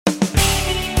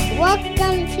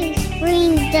Welcome to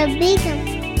Streams of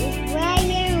Income with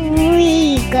Ryan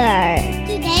Rieger.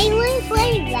 Today we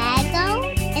play Lego,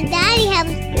 and Daddy has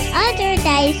other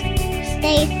days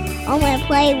stay home and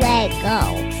play Lego.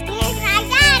 Here's my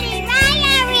daddy,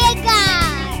 Ryan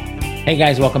Rieger. Hey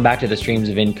guys, welcome back to the Streams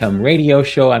of Income radio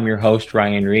show. I'm your host,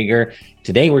 Ryan Rieger.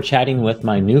 Today we're chatting with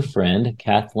my new friend,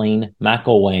 Kathleen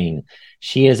McElwain.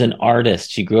 She is an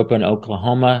artist. She grew up in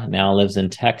Oklahoma, now lives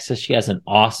in Texas. She has an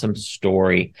awesome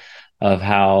story of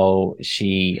how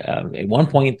she at one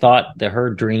point thought that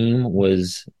her dream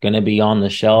was going to be on the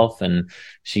shelf, and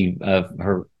she and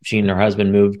her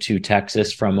husband moved to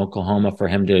Texas from Oklahoma for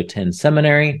him to attend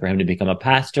seminary, for him to become a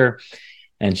pastor.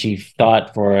 And she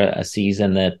thought for a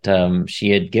season that she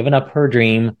had given up her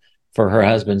dream for her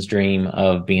husband's dream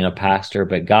of being a pastor,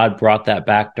 but God brought that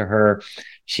back to her.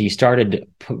 She started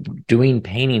doing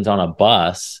paintings on a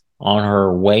bus on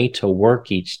her way to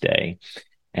work each day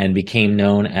and became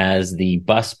known as the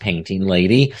bus painting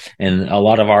lady. And a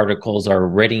lot of articles are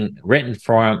written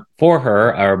for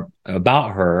her or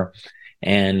about her.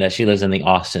 And she lives in the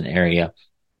Austin area.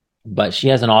 But she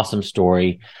has an awesome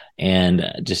story,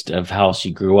 and just of how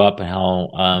she grew up and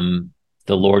how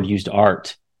the Lord used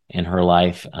art in her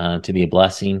life to be a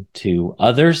blessing to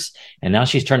others. And now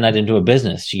she's turned that into a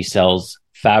business. She sells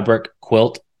fabric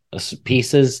quilt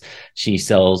pieces. She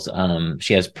sells,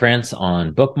 she has prints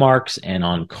on bookmarks and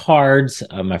on cards.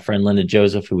 My friend Linda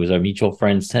Joseph, who was a mutual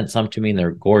friend, sent some to me, and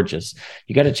they're gorgeous.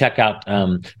 You got to check out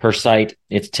her site.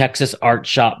 It's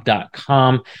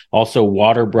texasartshop.com, also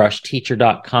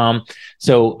waterbrushteacher.com.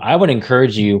 So I would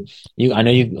encourage you, I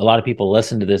know a lot of people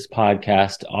listen to this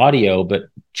podcast audio, but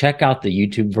check out the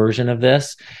YouTube version of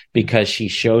this, because she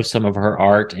shows some of her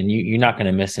art, and you're not going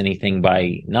to miss anything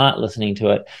by not listening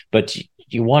to it, but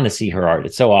you want to see her art.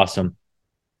 It's so awesome.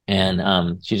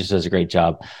 And she just does a great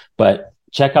job. But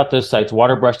check out those sites,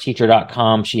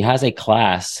 waterbrushteacher.com. She has a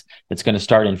class that's going to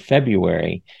start in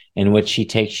February, in which she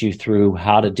takes you through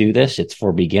how to do this. It's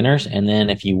for beginners. And then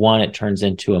if you want, it turns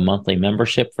into a monthly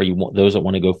membership for those that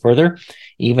want to go further.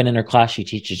 Even in her class, she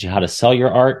teaches you how to sell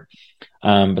your art.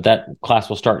 But that class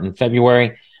will start in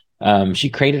February. She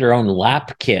created her own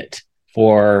lap kit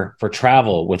for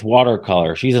travel with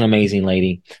watercolor. She's an amazing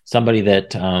lady, somebody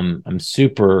that I'm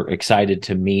super excited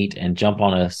to meet and jump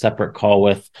on a separate call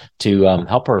with to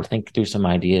help her think through some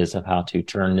ideas of how to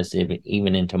turn this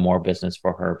even into more business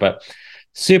for her. But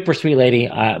super sweet lady,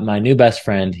 my new best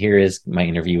friend. Here is my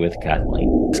interview with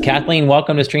Kathleen. Kathleen,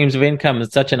 welcome to Streams of Income.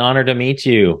 It's such an honor to meet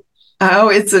you. Oh,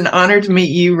 it's an honor to meet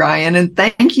you, Ryan, and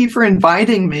thank you for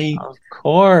inviting me. Of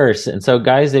course. And so,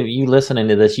 guys, if you listening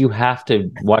to this, you have to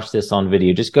watch this on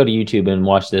video. Just go to YouTube and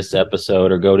watch this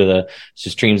episode, or go to the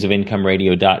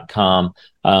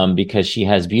streamsofincomeradio.com, because she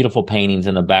has beautiful paintings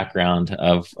in the background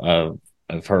of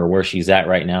her, where she's at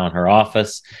right now in her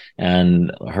office.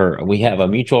 And we have a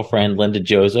mutual friend, Linda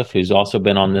Joseph, who's also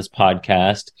been on this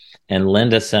podcast. And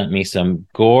Linda sent me some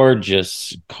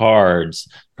gorgeous cards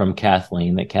from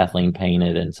Kathleen that Kathleen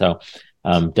painted. And so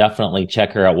definitely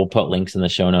check her out. We'll put links in the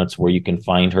show notes where you can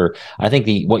find her. I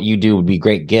think what you do would be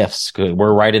great gifts.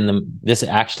 We're right in this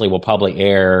actually will probably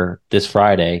air this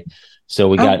Friday. So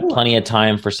we got plenty of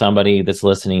time for somebody that's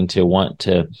listening if they want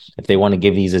to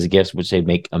give these as gifts, which they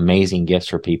make amazing gifts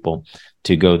for people,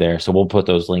 to go there. So we'll put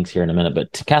those links here in a minute.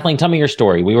 But Kathleen, tell me your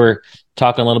story. We were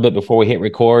talking a little bit before we hit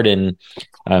record and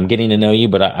getting to know you,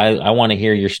 but I want to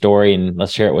hear your story, and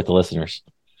let's share it with the listeners.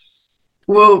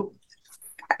 Well,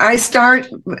 my story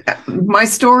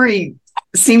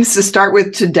seems to start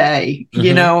with today. Mm-hmm.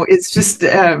 You know, it's just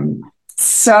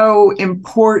so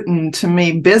important to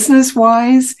me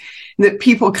business-wise that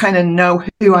people kind of know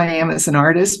who I am as an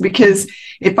artist, because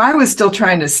if I was still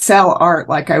trying to sell art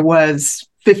like I was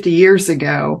 50 years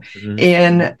ago, mm-hmm.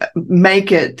 and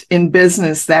make it in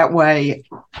business that way,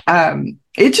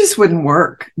 it just wouldn't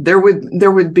work. There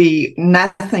would be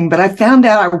nothing. But I found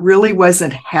out I really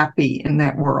wasn't happy in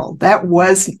that world. I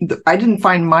didn't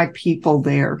find my people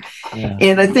there. Yeah.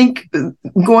 And I think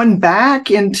going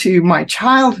back into my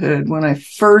childhood, when I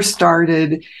first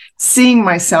started seeing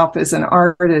myself as an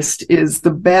artist, is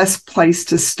the best place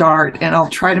to start. And I'll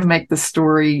try to make the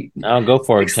story. I'll go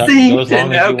for it. Go as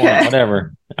long as you want,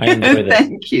 whatever. I enjoy that.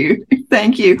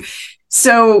 Thank you.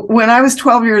 So when I was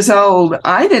 12 years old,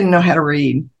 I didn't know how to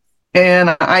read,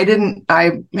 and I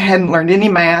hadn't learned any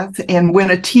math. And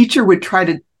when a teacher would try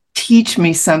to teach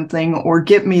me something or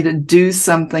get me to do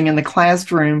something in the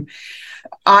classroom,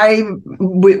 I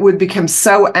would become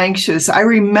so anxious. I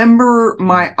remember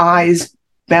my eyes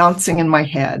bouncing in my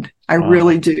head. I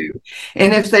really do.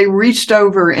 And if they reached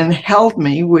over and held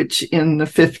me, which in the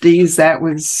 50s, that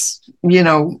was,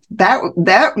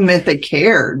 that meant they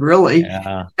cared, really.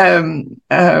 Yeah.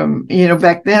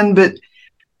 Back then, but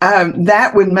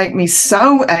that would make me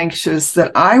so anxious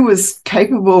that I was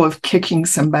capable of kicking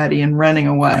somebody and running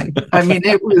away. I mean,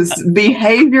 it was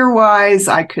behavior-wise,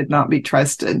 I could not be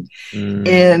trusted.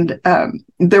 And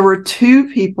there were two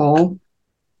people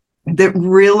that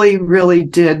really, really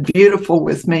did beautiful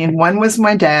with me. And one was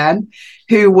my dad,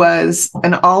 who was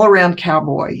an all-around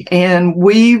cowboy. And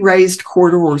we raised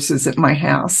quarter horses at my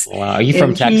house. Wow. Are you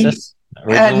from Texas?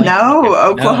 No,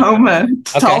 Oklahoma,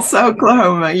 Tulsa,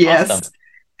 Oklahoma. Yes. Awesome.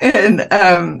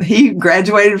 And he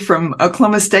graduated from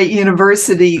Oklahoma State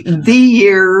University the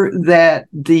year that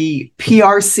the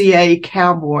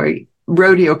PRCA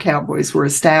rodeo cowboys were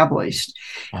established.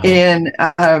 Wow. And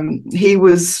he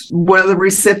was one of the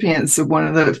recipients of one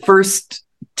of the first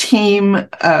team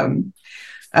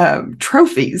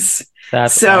trophies.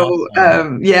 That's so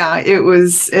awesome. it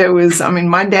was, I mean,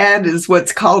 my dad is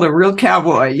what's called a real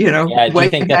cowboy, Yeah, do you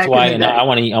think that's why? And I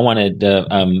wanted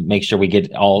to make sure we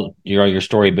get all your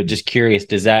story, but just curious,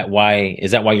 is that why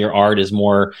your art is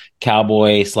more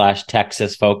cowboy /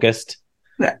 Texas focused?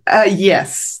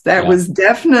 Yes, that was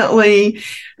definitely,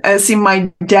 see,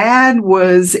 my dad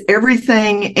was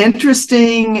everything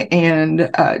interesting and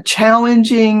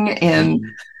challenging, and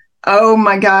oh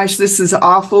my gosh, this is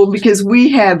awful, because we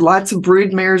had lots of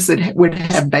brood mares that would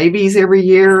have babies every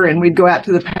year, and we'd go out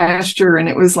to the pasture and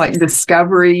it was like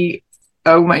discovery.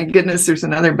 Oh my goodness, there's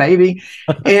another baby.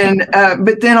 And,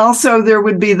 but then also there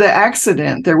would be the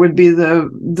accident. There would be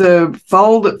the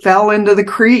foal that fell into the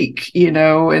creek,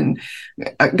 and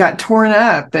got torn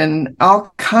up and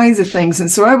all kinds of things.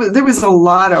 And so there was a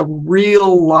lot of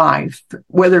real life,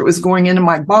 whether it was going into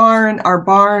our barn,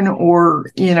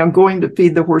 or, going to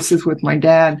feed the horses with my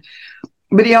dad.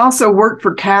 But he also worked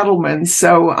for cattlemen.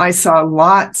 So I saw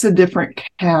lots of different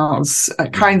cows,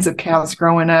 kinds of cows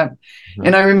growing up.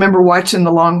 And I remember watching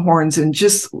the Longhorns, and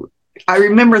I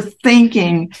remember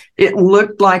thinking it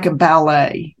looked like a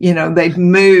ballet. They'd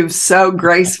move so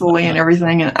gracefully and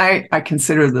everything. And I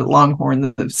consider the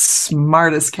Longhorn the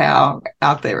smartest cow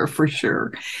out there for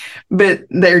sure. But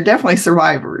they're definitely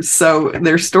survivors. So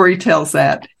their story tells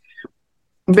that.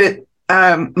 But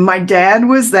my dad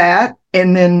was that.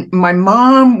 And then my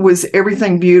mom was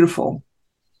everything beautiful.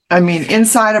 I mean,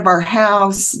 inside of our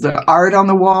house, the art on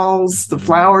the walls, the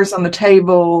flowers on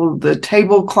the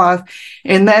tablecloth.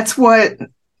 And that's what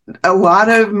a lot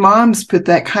of moms put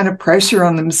that kind of pressure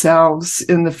on themselves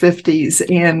in the 50s.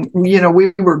 And,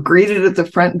 we were greeted at the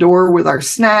front door with our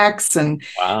snacks, and,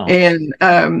 wow. And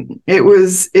it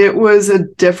was a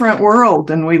different world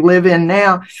than we live in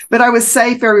now. But I was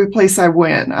safe every place I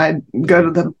went. I'd go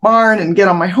to the barn and get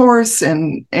on my horse,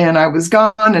 and I was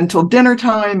gone until dinner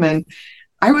time, and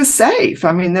I was safe.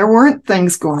 I mean, there weren't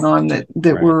things going on that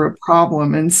right. were a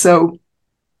problem. And so,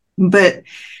 but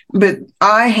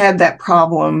I had that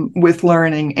problem with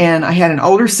learning, and I had an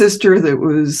older sister that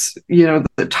was,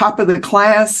 the top of the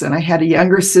class, and I had a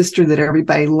younger sister that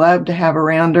everybody loved to have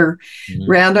around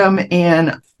them.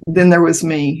 And then there was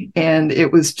me, and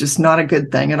it was just not a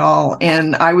good thing at all.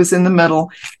 And I was in the middle.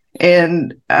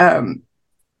 And,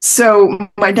 so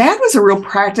my dad was a real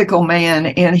practical man,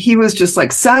 and he was just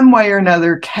like, some way or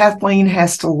another, Kathleen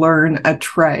has to learn a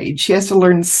trade. She has to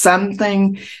learn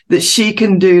something that she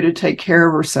can do to take care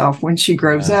of herself when she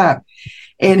grows up.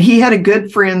 And he had a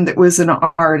good friend that was an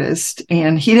artist,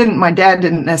 and my dad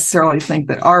didn't necessarily think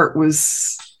that art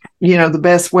was, the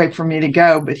best way for me to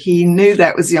go, but he knew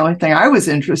that was the only thing I was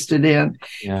interested in,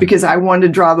 because I wanted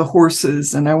to draw the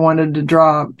horses, and I wanted to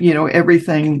draw,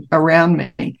 everything around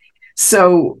me.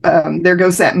 So there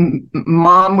goes that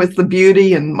mom with the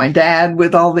beauty, and my dad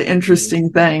with all the interesting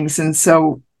things. And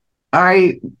so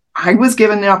I was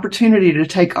given the opportunity to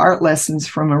take art lessons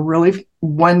from a really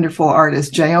wonderful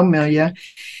artist, J. O'Melia.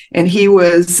 And he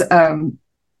was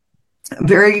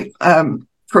very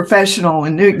professional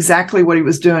and knew exactly what he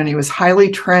was doing. He was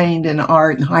highly trained in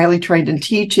art and highly trained in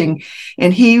teaching.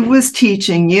 And he was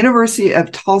teaching University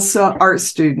of Tulsa art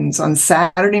students on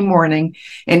Saturday morning.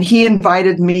 And he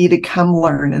invited me to come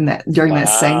learn during that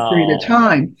same period of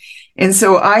time. And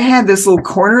so I had this little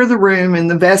corner of the room in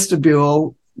the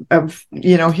vestibule of,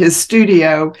 his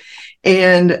studio.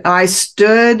 And I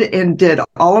stood and did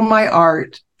all of my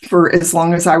art for as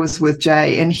long as I was with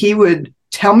Jay. And he would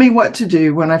tell me what to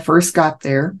do when I first got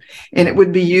there, and it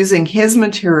would be using his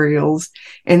materials.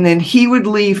 And then he would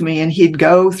leave me, and he'd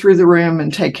go through the room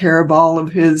and take care of all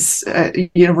of his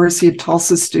University of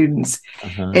Tulsa students.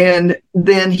 And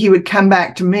then he would come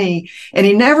back to me, and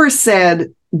he never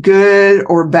said, good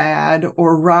or bad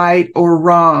or right or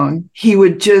wrong. He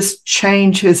would just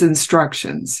change his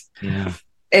instructions. Yeah.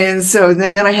 And so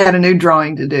then I had a new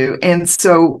drawing to do. And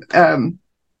so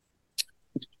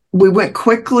we went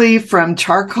quickly from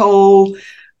charcoal,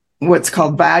 what's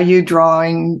called value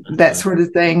drawing, that sort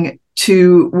of thing,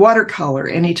 to watercolor.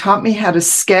 And he taught me how to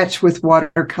sketch with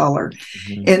watercolor.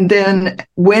 Mm-hmm. And then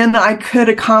when I could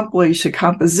accomplish a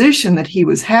composition that he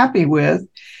was happy with,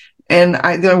 and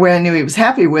the way I knew he was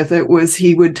happy with it was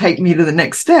he would take me to the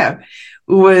next step,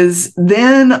 was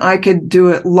then I could do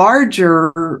it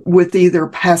larger with either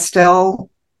pastel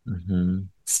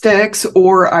sticks,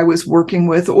 or I was working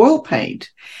with oil paint.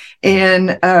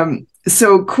 And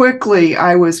so quickly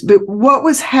but what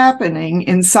was happening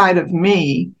inside of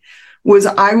me was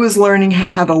I was learning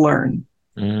how to learn.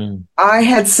 I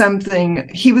had something,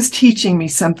 he was teaching me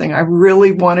something I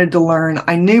really wanted to learn.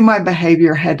 I knew my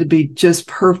behavior had to be just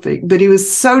perfect, but he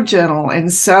was so gentle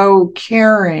and so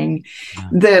caring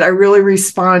that I really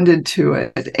responded to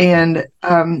it. And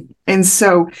I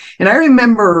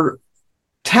remember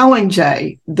telling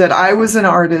Jay that I was an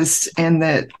artist and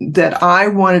that I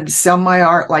wanted to sell my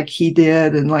art like he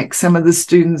did and like some of the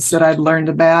students that I'd learned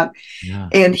about. Yeah.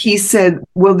 And he said,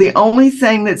 well, the only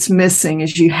thing that's missing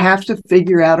is you have to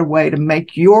figure out a way to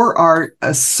make your art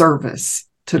a service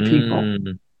to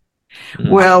people.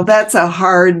 Well, that's a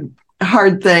hard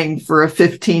thing for a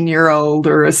 15-year-old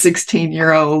or a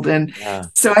 16-year-old. And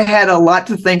so I had a lot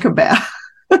to think about.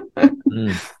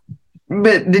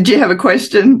 But did you have a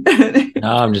question?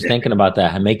 No, I'm just thinking about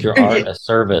that. Make your art a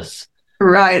service.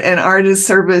 Right, an art as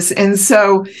service. And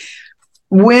so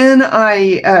when so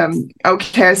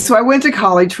I went to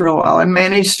college for a while. I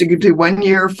managed to do 1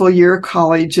 year, full year of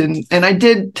college. And I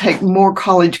did take more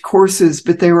college courses,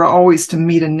 but they were always to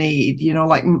meet a need. You know,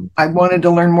 like I wanted to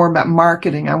learn more about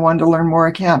marketing. I wanted to learn more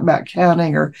about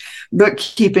accounting or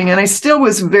bookkeeping. And I still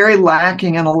was very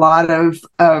lacking in a lot of,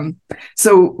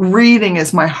 so reading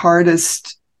is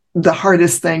the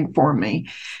hardest thing for me.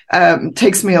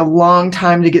 Takes me a long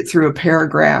time to get through a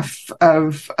paragraph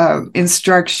of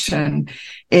instruction,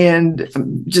 and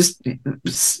just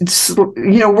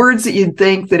words that you'd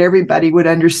think that everybody would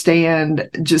understand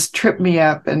just trip me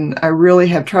up, and I really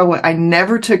have trouble. I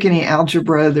never took any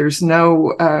algebra. There's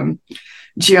no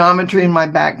geometry in my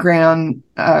background,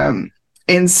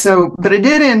 and so, but I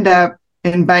did end up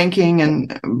in banking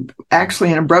and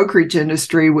actually in a brokerage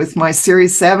industry with my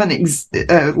Series 7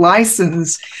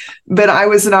 license, but I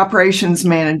was an operations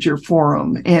manager for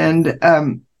them. And,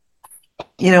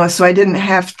 so I didn't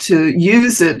have to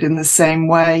use it in the same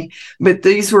way, but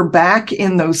these were back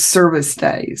in those service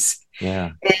days.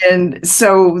 Yeah. And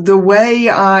so the way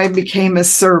I became a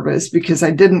service, because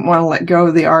I didn't want to let go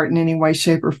of the art in any way,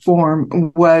 shape, or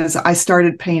form, was I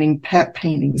started painting pet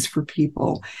paintings for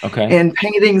people. Okay. And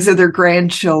paintings of their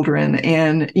grandchildren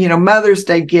and, Mother's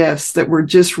Day gifts that were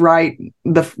just right,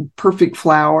 the perfect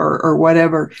flower or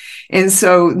whatever. And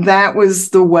so that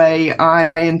was the way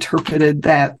I interpreted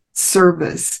that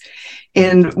service.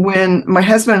 And when my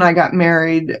husband and I got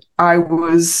married, I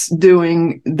was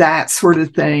doing that sort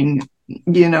of thing,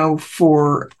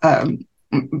 for,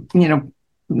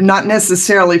 not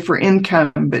necessarily for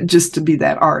income, but just to be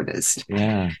that artist.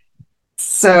 Yeah.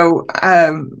 So,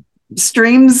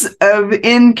 streams of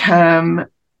income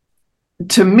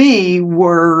to me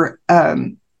were,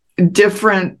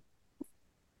 different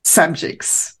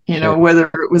subjects, Sure. Whether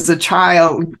it was a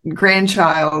child,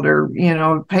 grandchild, or,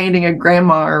 painting a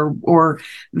grandma or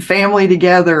family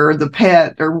together or the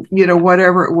pet or,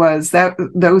 whatever it was,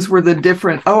 those were the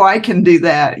different, I can do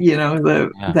that,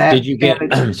 that. Did you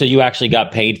get, so you actually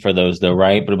got paid for those though,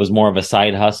 right? But it was more of a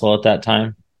side hustle at that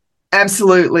time?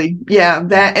 Absolutely. Yeah.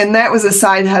 That was a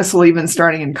side hustle even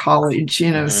starting in college,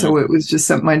 so it was just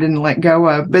something I didn't let go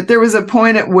of. But there was a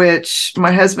point at which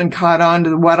my husband caught on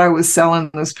to what I was selling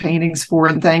those paintings for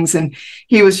and things. And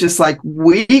he was just like,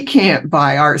 we can't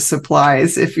buy art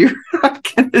supplies if you're not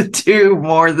going to do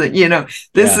more than,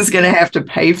 this is going to have to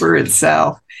pay for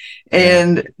itself.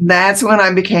 And that's when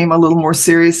I became a little more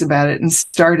serious about it and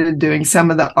started doing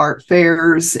some of the art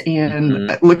fairs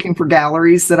and looking for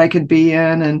galleries that I could be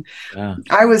in. And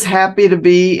I was happy to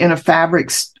be in a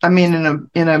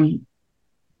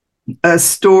a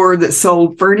store that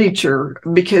sold furniture,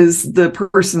 because the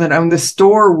person that owned the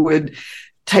store would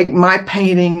take my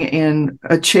painting and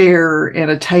a chair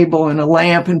and a table and a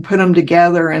lamp and put them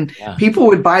together, and people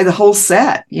would buy the whole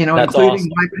set, including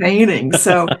my painting.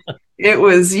 So it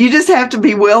was, you just have to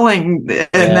be willing,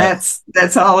 and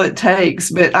that's all it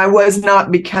takes. But I was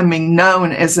not becoming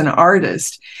known as an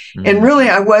artist. And really,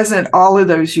 I wasn't all of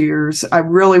those years. I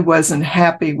really wasn't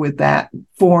happy with that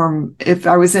form. If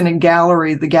I was in a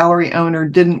gallery, the gallery owner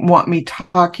didn't want me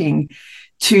talking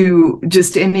to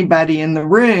just anybody in the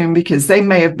room because they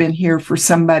may have been here for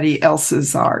somebody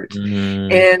else's art.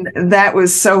 And that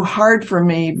was so hard for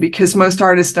me because most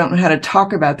artists don't know how to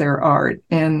talk about their art.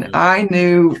 And I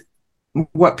knew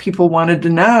what people wanted to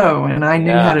know, and I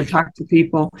knew how to talk to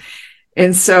people.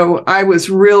 And so I was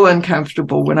real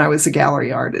uncomfortable when I was a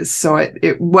gallery artist. So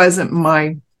it wasn't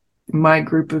my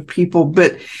group of people,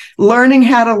 but learning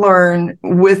how to learn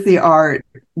with the art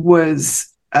was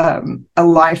a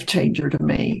life changer to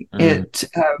me.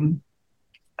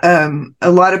 A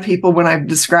lot of people, when I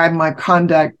describe my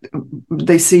conduct,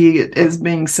 they see it as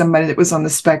being somebody that was on the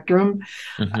spectrum.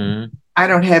 I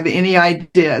don't have any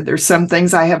idea. There's some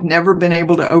things I have never been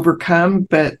able to overcome,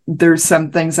 but there's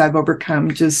some things I've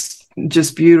overcome just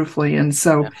beautifully. And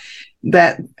so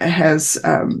that has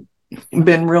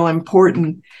been real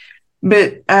important.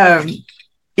 But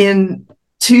in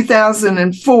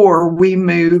 2004, we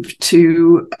moved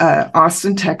to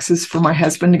Austin, Texas for my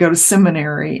husband to go to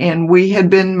seminary. And we had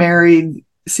been married.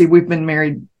 We've been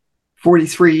married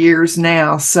 43 years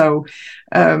now. So,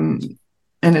 and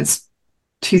it's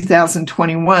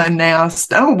 2021 now.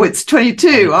 Oh, it's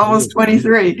 22, almost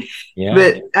 23. Yeah.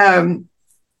 But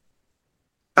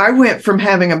I went from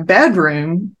having a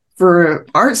bedroom for an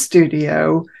art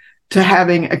studio to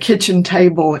having a kitchen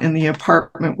table in the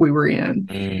apartment we were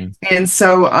in. And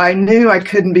so I knew I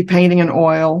couldn't be painting in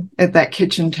oil at that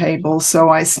kitchen table. So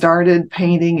I started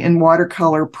painting in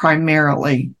watercolor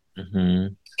primarily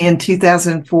in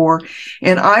 2004.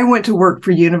 And I went to work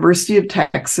for University of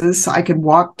Texas. I could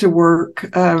walk to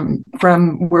work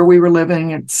from where we were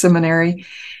living at seminary.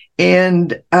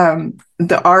 And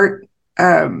the art,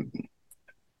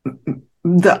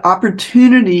 the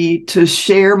opportunity to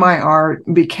share my art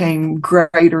became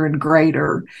greater and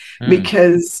greater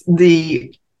because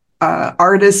the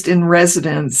artist in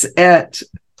residence at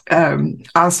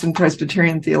Austin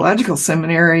Presbyterian Theological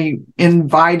Seminary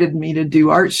invited me to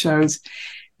do art shows.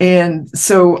 And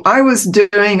so I was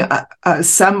doing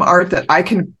some art that I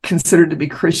can consider to be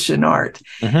Christian art.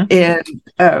 And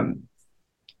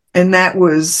that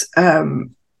was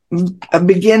a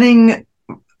beginning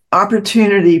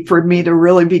opportunity for me to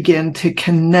really begin to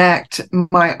connect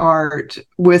my art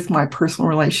with my personal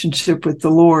relationship with the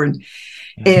Lord.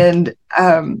 And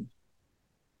one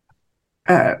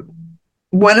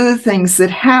of the things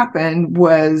that happened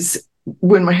was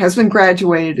when my husband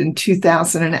graduated in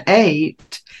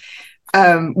 2008,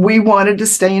 we wanted to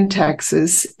stay in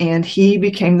Texas, and he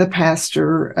became the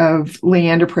pastor of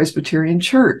Leander Presbyterian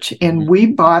Church. And we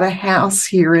bought a house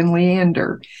here in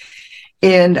Leander.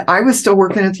 And I was still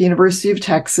working at the University of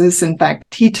Texas. In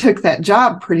fact, he took that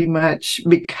job pretty much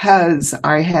because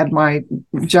I had my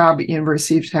job at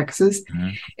University of Texas.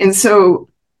 And so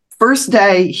first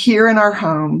day here in our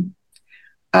home,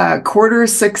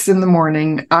 5:45 in the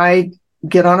morning, I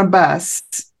get on a bus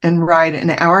and ride an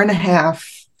hour and a half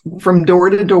from door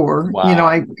to door. Wow. You know,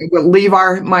 I would leave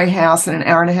my house, and an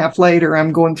hour and a half later,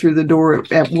 I'm going through the door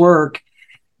at work.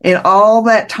 And all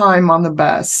that time on the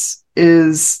bus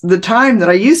is the time that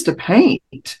I used to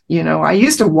paint. You know, I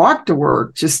used to walk to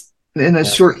work just in a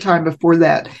short time before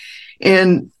that.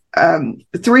 And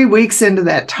 3 weeks into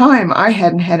that time, I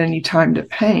hadn't had any time to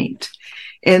paint.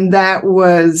 And that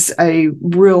was a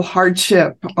real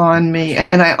hardship on me.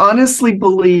 And I honestly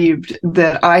believed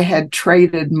that I had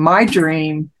traded my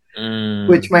dream,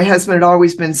 which my husband had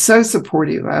always been so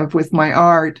supportive of with my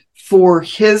art, for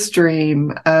his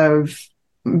dream of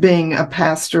being a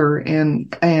pastor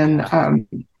and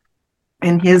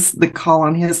the call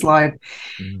on his life.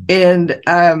 And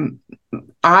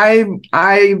I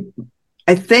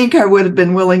think I would have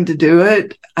been willing to do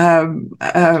it.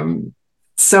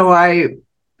 So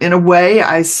in a way,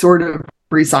 I sort of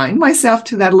resigned myself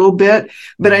to that a little bit,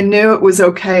 but I knew it was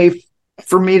okay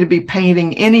for me to be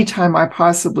painting anytime I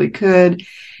possibly could.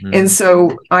 And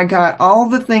so I got all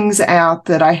the things out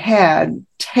that I had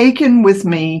taken with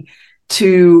me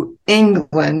to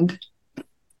England,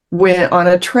 went on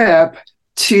a trip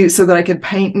so that I could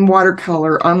paint in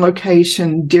watercolor on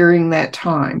location during that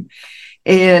time.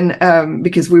 And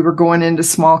because we were going into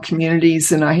small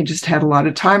communities, and I had just had a lot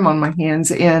of time on my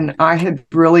hands, and I had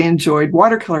really enjoyed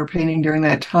watercolor painting during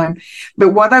that time. But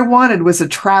what I wanted was a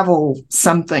travel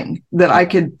something that I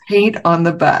could paint on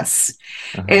the bus.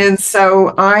 And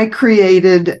so I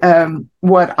created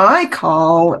what I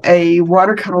call a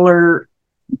watercolor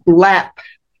lap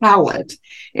palette.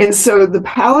 And so the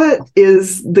palette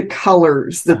is the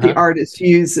colors that the artist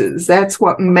uses. That's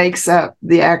what makes up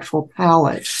the actual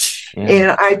palette. Yeah.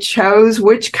 And I chose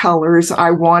which colors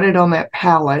I wanted on that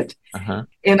palette.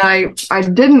 And I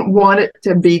didn't want it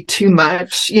to be too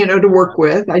much, to work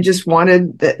with. I just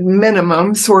wanted the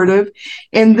minimum, sort of.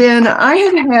 And then I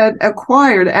had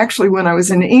acquired, actually, when I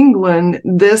was in England,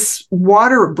 this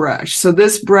water brush. So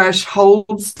this brush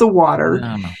holds the water.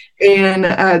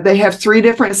 And they have 3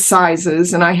 different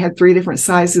sizes, and I had 3 different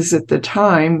sizes at the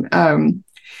time.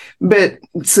 But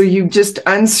so you just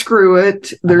unscrew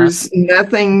it. There's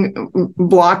nothing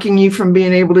blocking you from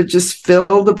being able to just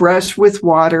fill the brush with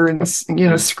water and,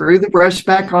 screw the brush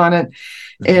back on it.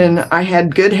 And I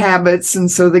had good habits. And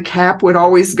so the cap would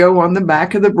always go on the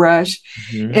back of the brush.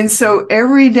 And so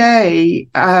every day,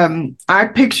 I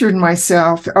pictured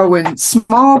myself, in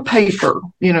small paper,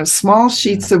 small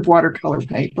sheets of watercolor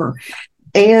paper,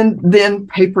 and then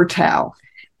paper towel.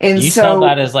 And you sell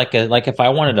that as like if I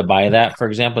wanted to buy that, for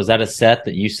example, is that a set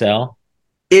that you sell?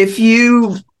 If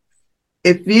you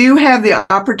have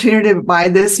the opportunity to buy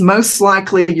this, most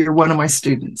likely you're one of my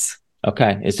students.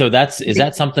 Okay. So is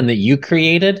that something that you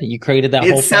created? You created that whole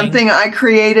thing? It's something I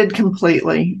created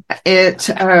completely.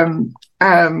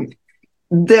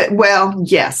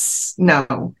 Yes,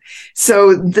 no.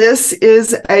 So this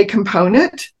is a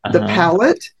component, the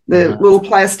palette, the little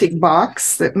plastic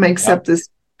box that makes up this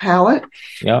palette.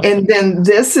 And then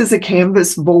this is a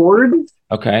canvas board.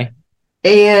 Okay.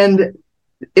 And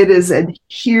it is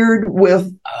adhered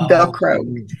with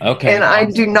Velcro. Okay. And I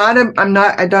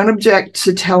don't object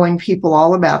to telling people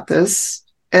all about this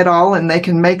at all. And they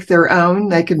can make their own.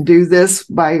 They can do this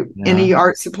by any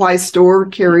art supply store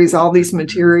carries all these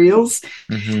materials.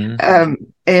 And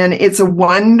it's a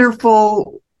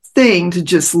wonderful thing to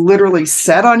just literally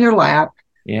set on your lap.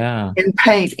 And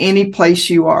paint any place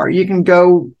you are. You can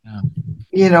go,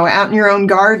 out in your own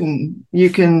garden. You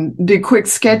can do quick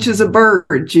sketches of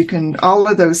birds. You can, all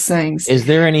of those things. Is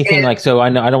there anything so I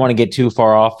know I don't want to get too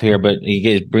far off here, but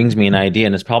it brings me an idea,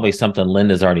 and it's probably something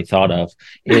Linda's already thought of.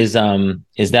 Is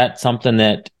that something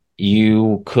that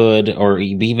you could or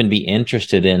even be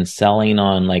interested in selling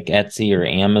on like Etsy or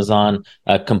Amazon,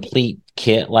 a complete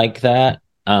kit like that,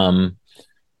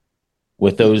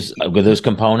 with those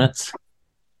components?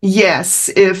 Yes,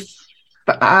 if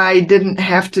I didn't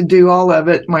have to do all of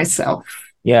it myself.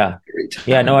 I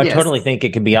totally think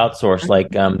it could be outsourced. Like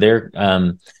they're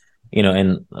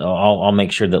and I'll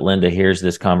make sure that Linda hears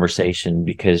this conversation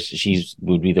because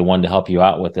would be the one to help you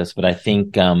out with this. But I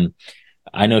think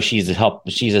I know she's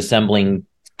assembling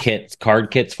card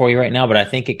kits for you right now, but I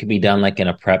think it could be done like in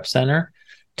a prep center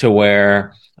to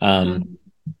where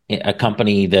a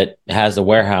company that has a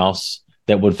warehouse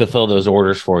that would fulfill those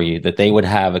orders for you, that they would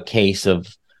have a case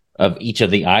of each of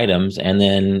the items, and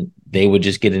then they would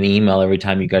just get an email every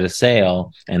time you got a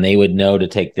sale, and they would know to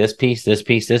take this piece,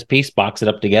 box it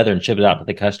up together and ship it out to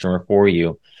the customer for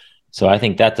you. So I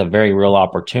think that's a very real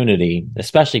opportunity,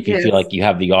 especially if you feel like you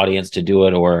have the audience to do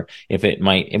it, or if it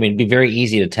might, it'd be very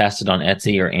easy to test it on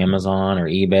Etsy or Amazon or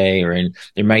eBay,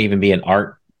 there might even be an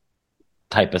art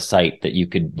type of site that you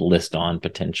could list on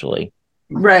potentially.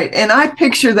 Right. And I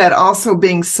picture that also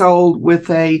being sold with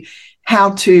a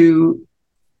how-to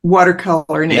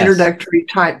watercolor, an introductory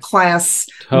type class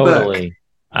book.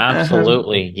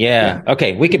 Absolutely. Yeah.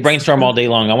 Okay. We could brainstorm all day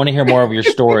long. I want to hear more of your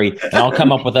story, and I'll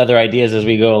come up with other ideas as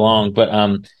we go along.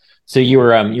 But so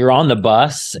you're on the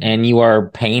bus and you are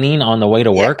painting on the way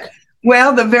to work?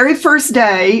 Well, the very first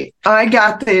day I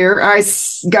got there, I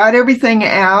got everything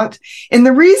out. And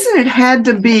the reason it had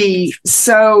to be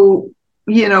so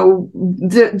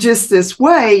just this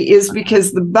way is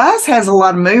because the bus has a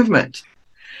lot of movement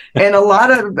and a lot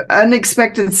of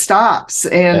unexpected stops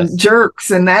and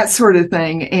jerks and that sort of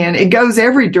thing. And it goes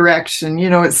every direction,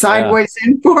 it's sideways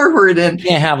and forward. And you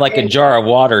can't have like a jar of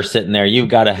water sitting there. You've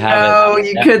got to have it.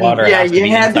 You couldn't. You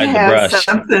had to have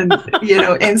something,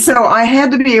 and so I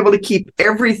had to be able to keep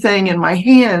everything in my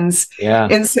hands.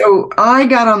 And so I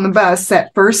got on the bus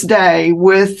that first day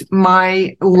with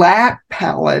my lap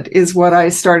palette is what I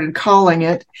started calling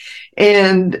it.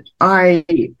 And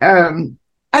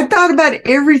I thought about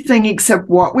everything except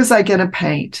what was I going to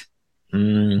paint.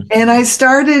 And I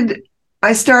started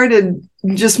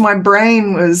just, my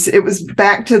brain was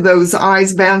back to those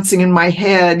eyes bouncing in my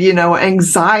head,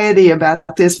 anxiety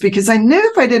about this, because I knew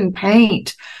if I didn't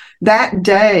paint that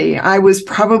day, I was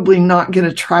probably not going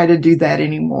to try to do that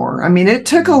anymore. I mean, it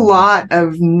took a lot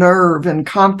of nerve and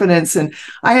confidence, and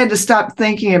I had to stop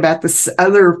thinking about the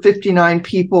other 59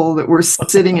 people that were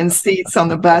sitting in seats on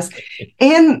the bus,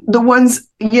 and the ones,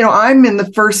 I'm in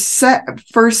the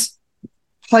first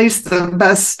place the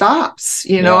bus stops.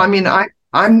 I mean,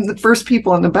 I'm the first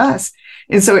people on the bus.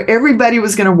 And so everybody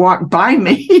was going to walk by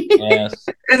me Yes.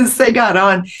 as they got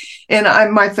on.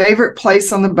 And my favorite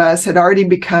place on the bus had already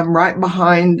become right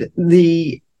behind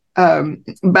the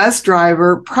bus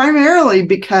driver, primarily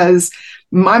because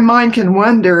my mind can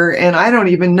wander and I don't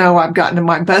even know I've gotten to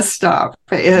my bus stop.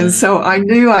 And so I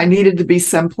knew I needed to be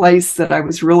someplace that I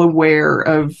was real aware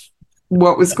of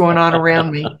what was going on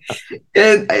around me.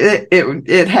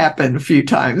 It happened a few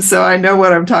times, so I know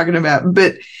what I'm talking about.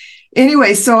 But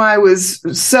anyway, so I was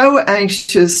so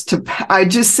anxious I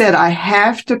just said, I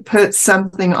have to put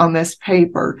something on this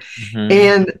paper.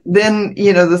 And then,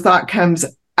 the thought comes,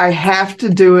 I have to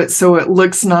do it so it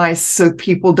looks nice so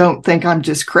people don't think I'm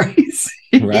just crazy.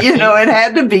 Right. It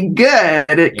had to be good.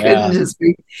 It couldn't just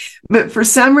be. But for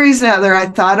some reason or other, I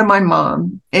thought of my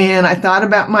mom, and I thought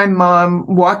about my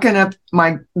mom walking up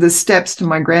the steps to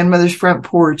my grandmother's front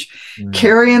porch,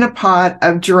 carrying a pot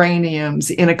of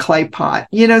geraniums in a clay pot.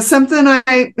 Something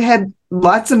I had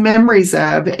lots of memories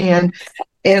of, and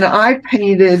I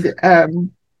painted.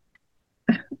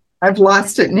 I've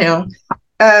lost it now.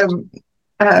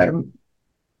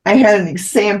 I had an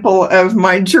example of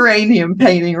my geranium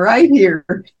painting right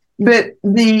here, but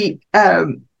I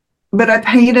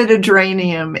painted a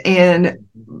geranium, and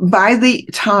by the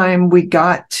time we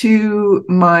got to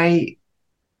my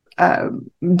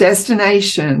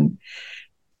destination,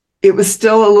 it was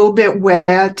still a little bit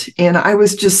wet, and I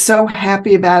was just so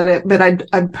happy about it. But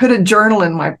I put a journal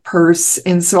in my purse,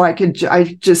 and so I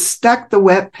just stuck the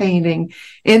wet painting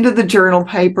into the journal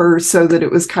paper so that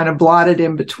it was kind of blotted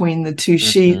in between the two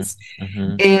sheets.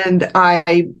 And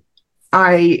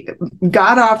I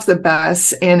got off the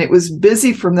bus, and it was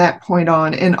busy from that point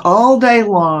on. And all day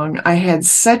long, I had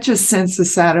such a sense of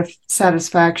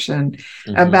satisfaction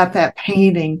about that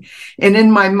painting. And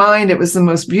in my mind, it was the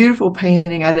most beautiful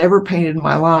painting I'd ever painted in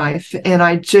my life. And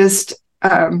I just,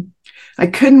 I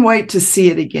couldn't wait to see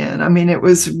it again. I mean, it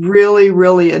was really,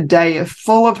 really a day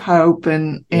full of hope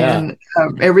and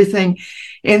everything.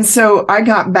 And so I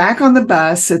got back on the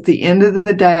bus at the end of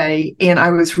the day, and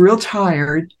I was real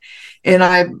tired. And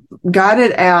I got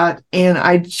it out, and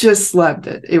I just loved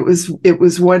it. It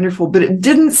was wonderful, but it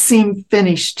didn't seem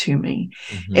finished to me.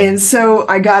 And so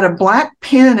I got a black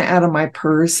pen out of my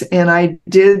purse, and I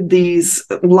did these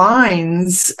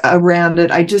lines around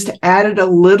it. I just added a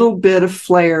little bit of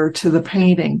flair to the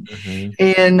painting.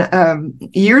 And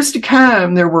years to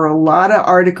come, there were a lot of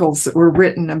articles that were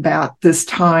written about this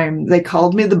time. They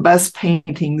called me the bus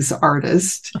paintings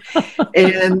artist.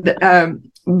 And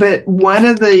but one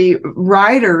of the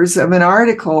writers of an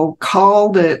article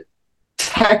called it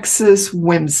Texas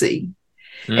whimsy.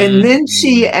 And then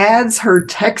she adds her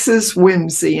Texas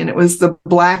whimsy, and it was the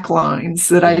black lines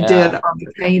that I did on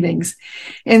the paintings.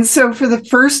 And so for the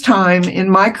first time in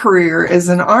my career as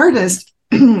an artist,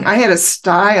 I had a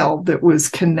style that was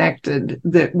connected,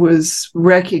 that was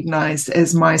recognized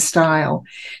as my style.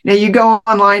 Now you go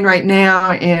online right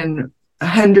now, and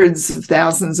hundreds of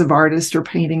thousands of artists are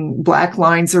painting black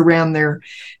lines around their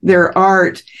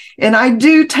art. And I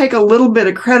do take a little bit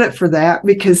of credit for that,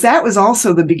 because that was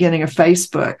also the beginning of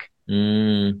Facebook.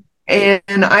 And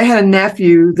I had a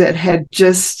nephew that had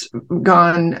just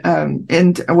gone,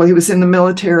 he was in the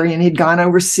military, and he'd gone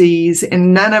overseas,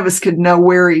 and none of us could know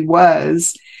where he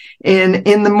was. And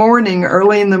in the morning,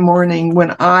 early in the morning,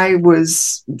 when I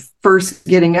was first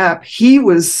getting up, it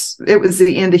was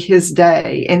the end of his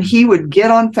day, and he would get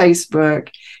on Facebook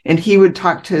and he would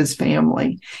talk to his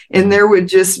family, and there would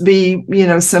just be,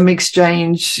 some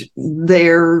exchange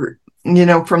there,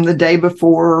 from the day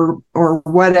before or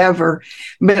whatever.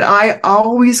 But I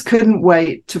always couldn't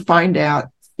wait to find out,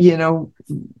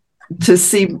 to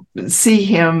see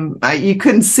him. You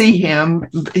couldn't see him.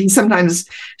 He sometimes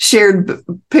shared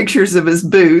pictures of his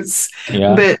boots,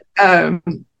 but at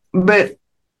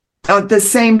the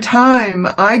same time,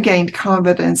 I gained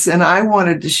confidence, and I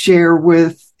wanted to share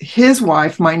with his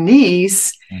wife, my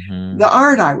niece, the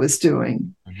art I was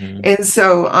doing. And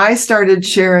so I started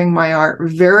sharing my art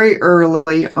very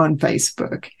early on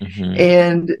Facebook.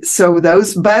 And so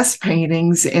those bus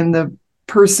paintings and the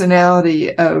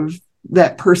personality of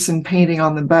that person painting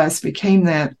on the bus became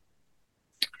that.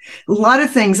 A lot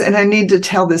of things, and I need to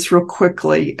tell this real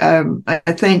quickly, I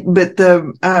think, but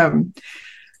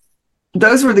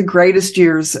those were the greatest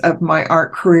years of my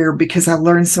art career, because I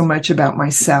learned so much about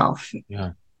myself.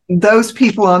 those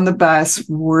people on the bus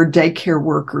were daycare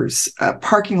workers,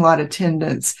 parking lot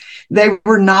attendants. They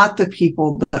were not the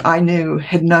people that I knew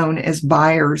had known as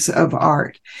buyers of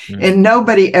art. Mm. And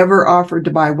nobody ever offered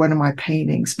to buy one of my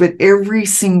paintings, but every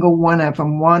single one of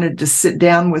them wanted to sit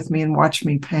down with me and watch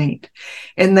me paint.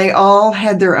 And they all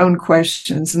had their own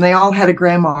questions, and they all had a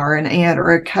grandma or an aunt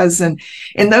or a cousin.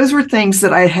 And those were things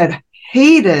that I had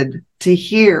hated to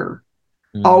hear.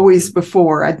 Always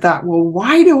before. I thought, well,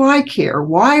 why do I care?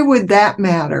 Why would that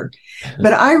matter?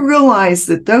 But I realized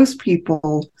that those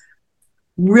people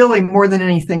really, more than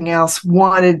anything else,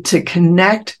 wanted to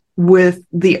connect with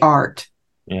the art.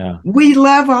 Yeah. We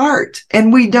love art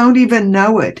and we don't even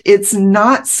know it. It's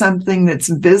not something that's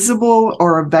visible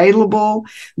or available.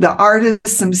 The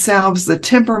artists themselves, the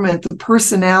temperament, the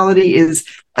personality is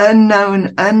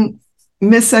unknown,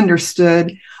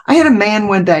 misunderstood. I had a man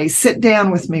one day sit down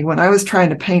with me when I was trying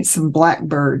to paint some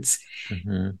blackbirds,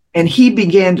 and he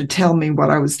began to tell me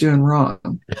what I was doing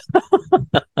wrong.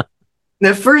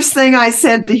 The first thing I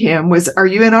said to him was, "Are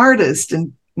you an artist?"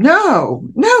 And no,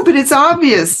 but it's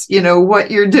obvious, what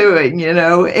you're doing,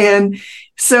 And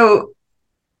so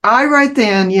I right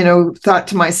then, thought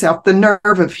to myself, the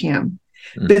nerve of him.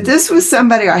 But this was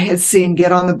somebody I had seen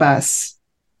get on the bus,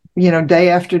 day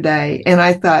after day. And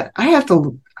I thought, I have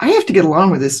to get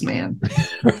along with this man.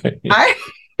 Right.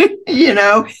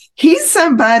 He's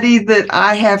somebody that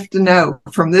I have to know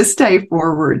from this day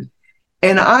forward.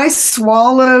 And I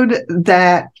swallowed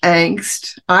that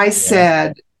angst. I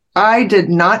said, I did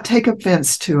not take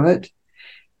offense to it.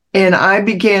 And I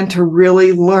began to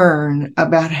really learn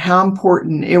about how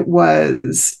important it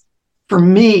was for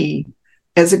me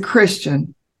as a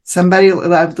Christian, somebody that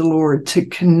loved the Lord, to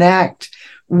connect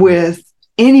with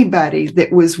anybody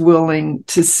that was willing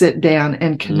to sit down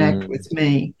and connect with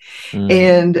me.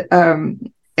 And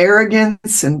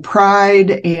arrogance and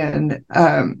pride and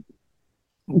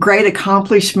great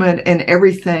accomplishment and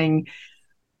everything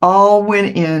all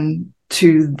went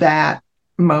into that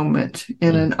moment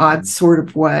in an odd sort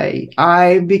of way.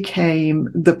 I became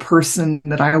the person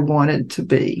that I wanted to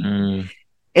be.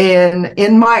 And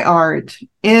in my art,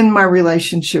 in my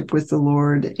relationship with the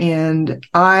Lord, and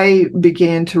I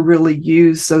began to really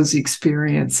use those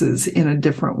experiences in a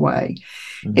different way.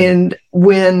 And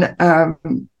when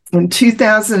in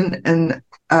 2000 and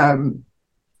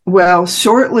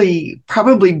shortly,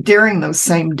 probably during those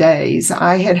same days,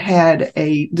 I had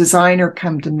a designer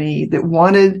come to me that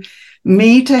wanted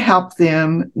me to help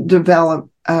them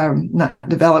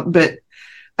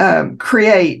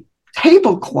create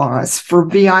tablecloths for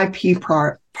VIP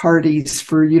parties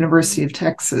for University of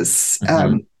Texas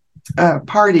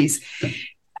parties.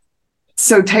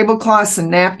 So tablecloths and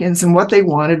napkins, and what they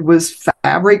wanted was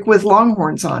fabric with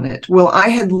longhorns on it. Well, I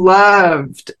had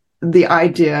loved the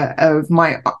idea of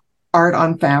my art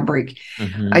on fabric.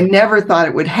 I never thought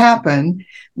it would happen,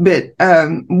 but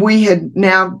we had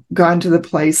now gone to the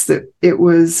place that it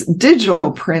was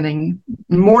digital printing,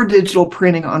 more digital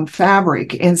printing on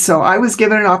fabric. And so I was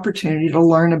given an opportunity to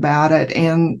learn about it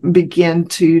and begin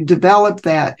to develop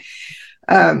that.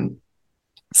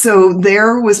 So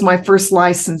there was my first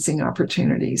licensing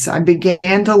opportunities. I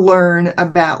began to learn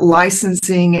about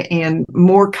licensing and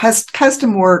more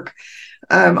custom work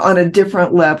on a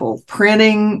different level,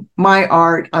 printing my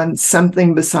art on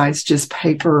something besides just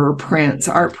paper or prints,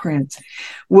 art prints.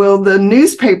 Well, the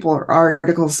newspaper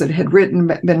articles that had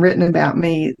been written about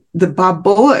me, the Bob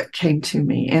Bullock came to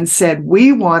me and said,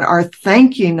 "We want our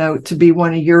thank you note to be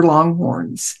one of your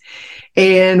longhorns,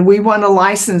 and we want to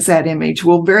license that image."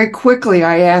 Well, very quickly,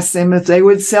 I asked them if they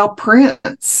would sell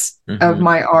prints of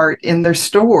my art in their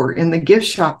store, in the gift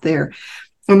shop there.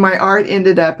 And my art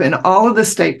ended up in all of the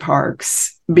state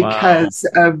parks because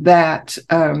of that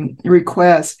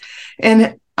request.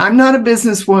 And I'm not a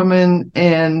businesswoman,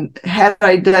 and had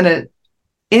I done it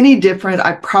any different,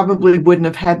 I probably wouldn't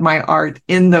have had my art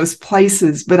in those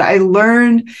places. But I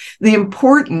learned the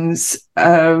importance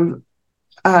of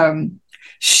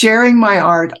sharing my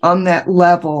art on that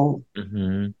level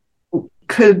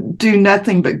could do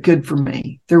nothing but good for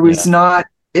me. There was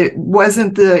it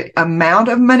wasn't the amount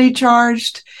of money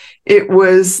charged. It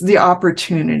was the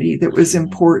opportunity that was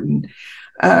important.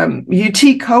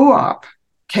 UT Co-op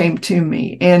came to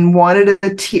me and wanted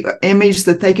image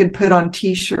that they could put on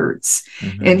T-shirts.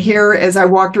 And here, as I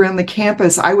walked around the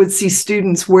campus, I would see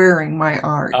students wearing my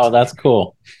art. Oh, that's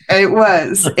cool. It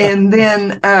was. And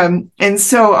then, and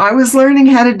so I was learning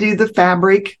how to do the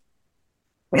fabric.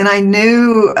 And I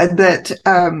knew that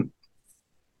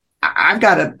I've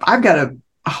got a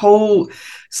whole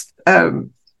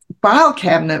file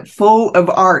cabinet full of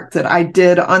art that I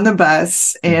did on the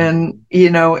bus and,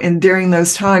 and during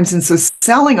those times. And so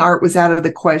selling art was out of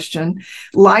the question.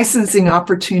 Licensing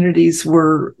opportunities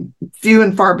were few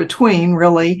and far between,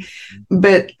 really,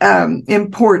 but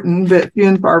important, but few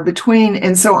and far between.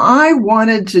 And so I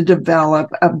wanted to develop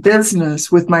a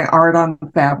business with my art on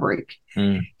fabric.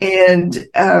 And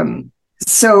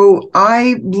so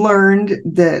I learned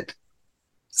that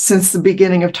since the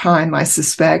beginning of time, I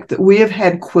suspect that we have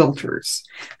had quilters,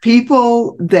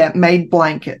 people that made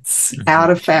blankets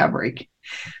out of fabric,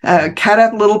 cut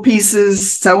up little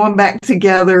pieces, sew them back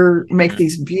together, make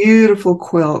these beautiful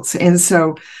quilts. And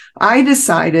so I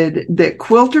decided that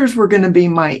quilters were going to be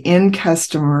my end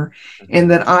customer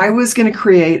and that I was going to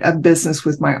create a business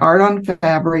with my art on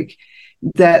fabric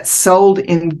that sold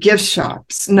in gift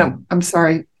shops. No, I'm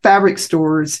sorry, fabric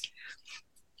stores,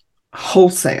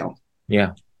 wholesale.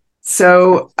 Yeah.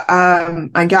 So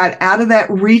I got out of that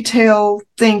retail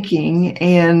thinking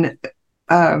and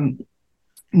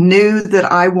knew that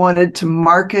I wanted to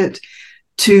market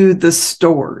to the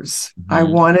stores. I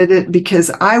wanted it because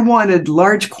I wanted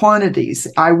large quantities.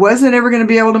 I wasn't ever going to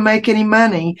be able to make any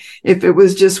money if it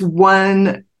was just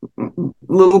one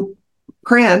little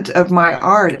print of my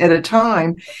art at a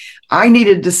time. I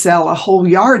needed to sell a whole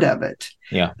yard of it.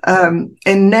 Yeah.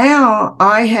 And now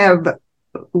I have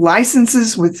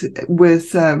licenses with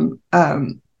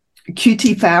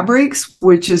QT Fabrics,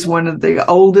 which is one of the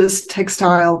oldest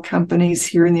textile companies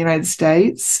here in the United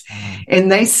States,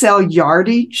 and they sell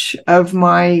yardage of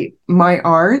my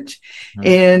art,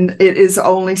 and it is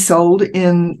only sold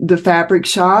in the fabric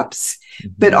shops.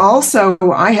 But also,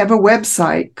 I have a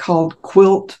website called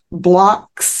Quilt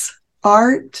Blocks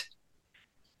Art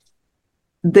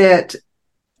that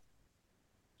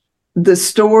the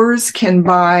stores can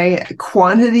buy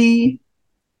quantity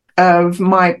of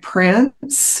my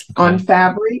prints on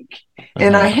fabric.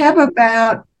 And I have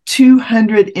about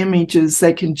 200 images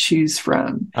they can choose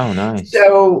from. Oh, nice.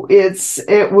 So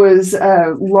it was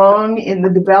long in the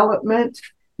development,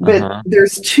 but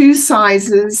there's two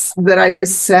sizes that I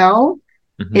sell.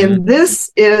 And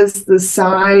this is the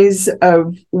size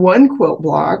of one quilt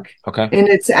block. Okay. And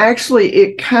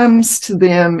it comes to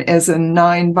them as a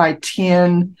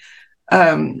 9x10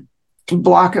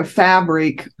 block of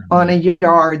fabric on a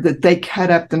yard that they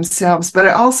cut up themselves. But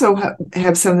I also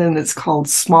have something that's called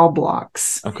small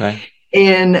blocks. Okay.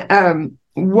 And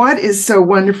what is so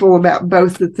wonderful about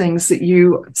both the things that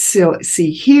you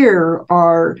see here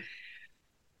are,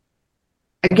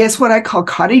 I guess, what I call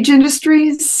cottage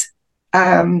industries.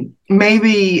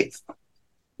 Maybe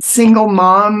single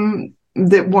mom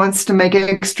that wants to make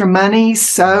extra money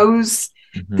sews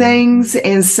things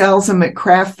and sells them at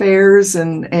craft fairs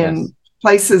and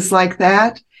places like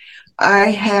that.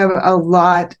 I have a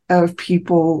lot of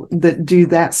people that do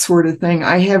that sort of thing.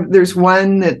 There's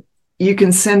one that you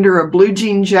can send her a blue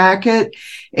jean jacket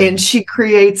and she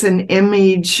creates an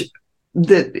image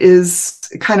that is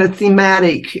kind of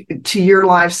thematic to your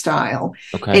lifestyle.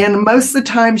 Okay. And most of the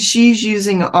time she's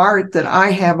using art that I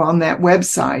have on that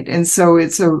website. And so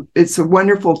it's a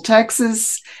wonderful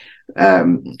Texas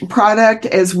product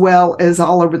as well as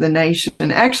all over the nation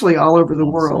and actually all over the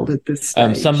world at this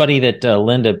stage. Somebody that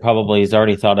Linda probably has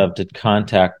already thought of to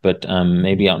contact, but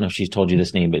maybe I don't know if she's told you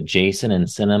this name, but Jason and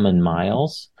Cinnamon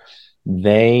Miles,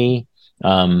 they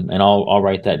and I'll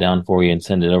write that down for you and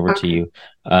send it over to you.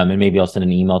 And maybe I'll send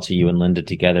an email to you and Linda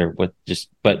together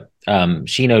but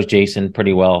she knows Jason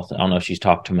pretty well. I don't know if she's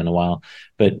talked to him in a while,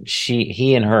 but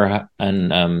he and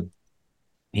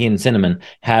Cinnamon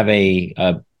have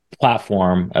a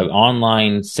platform, an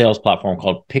online sales platform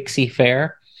called Pixie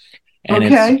Fair. And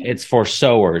it's for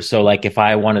sewers. So like if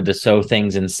I wanted to sew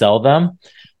things and sell them,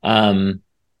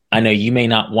 I know you may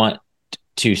not want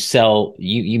to sell,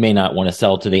 you may not want to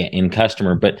sell to the end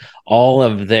customer, but all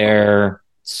of their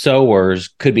sewers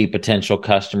could be potential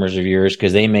customers of yours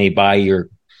because they may buy your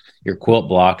quilt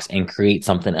blocks and create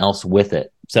something else with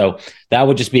it. So that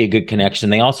would just be a good connection.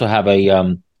 They also have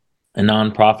a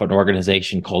nonprofit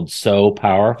organization called So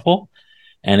Powerful,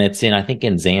 and it's I think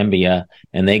in Zambia,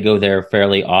 and they go there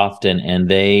fairly often, and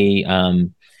they have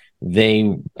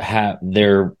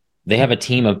a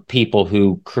team of people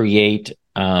who create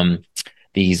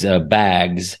these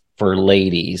bags for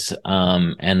ladies,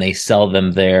 and they sell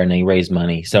them there and they raise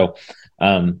money. So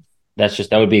that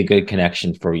would be a good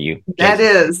connection for you. That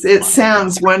is, it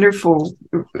sounds wonderful,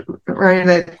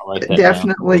 right?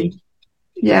 Definitely.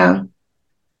 Yeah.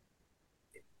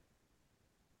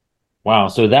 Wow.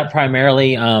 So that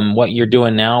primarily what you're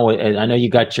doing now, I know you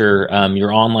got your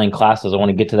online classes. I want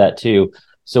to get to that too.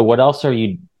 So what else are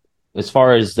you as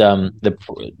far as the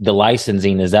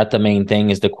licensing, is that the main thing?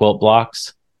 Is the quilt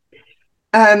blocks?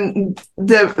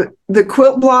 The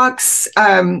quilt blocks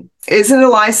isn't a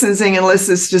licensing unless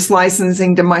it's just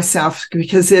licensing to myself,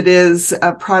 because it is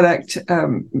a product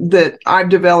that I've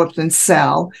developed and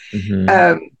sell.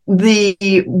 Mm-hmm.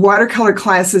 The watercolor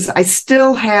classes, I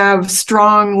still have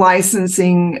strong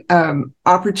licensing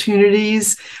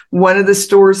opportunities. One of the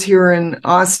stores here in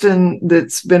Austin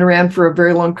that's been around for a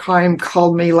very long time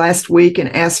called me last week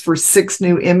and asked for 6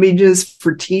 new images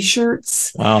for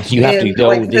T-shirts. Wow. So you have to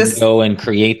go and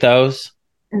create those?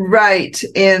 Right.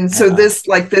 And so this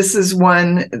is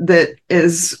one that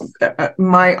is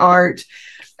my art.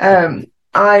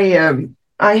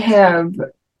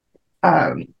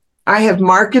 I have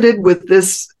marketed with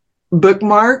this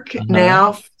bookmark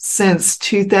now since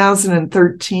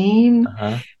 2013.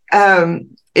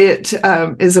 It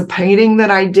is a painting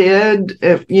that I did,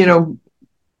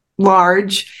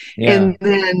 large, and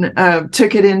then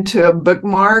took it into a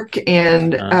bookmark,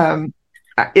 and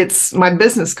it's my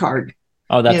business card.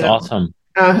 Oh, that's awesome.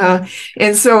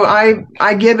 And so I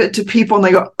give it to people and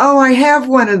they go, "Oh, I have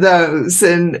one of those."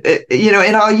 And,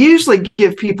 and I'll usually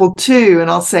give people 2, and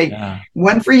I'll say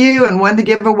one for you and one to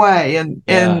give away. And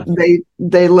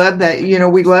they love that.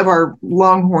 We love our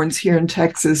Longhorns here in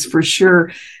Texas for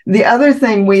sure. The other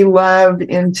thing we love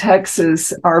in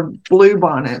Texas are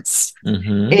bluebonnets.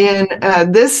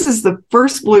 And this is the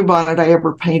first bluebonnet I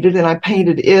ever painted, and I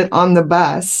painted it on the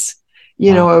bus,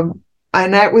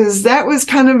 and that was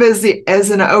kind of as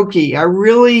an Okie. I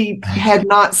really had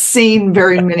not seen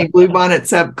very many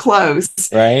bluebonnets up close.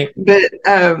 Right. But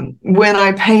when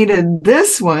I painted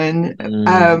this one,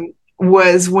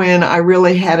 was when I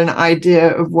really had an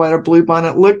idea of what a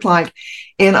bluebonnet looked like.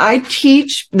 And I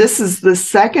teach, this is the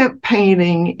second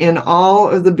painting in all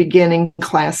of the beginning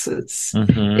classes,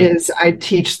 is I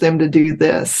teach them to do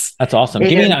this. That's awesome.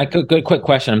 Give me a good quick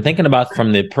question. I'm thinking about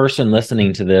from the person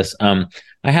listening to this.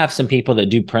 I have some people that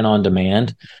do print on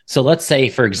demand. So let's say,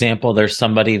 for example, there's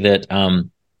somebody that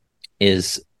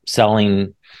is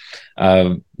selling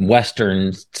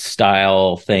Western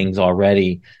style things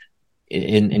already.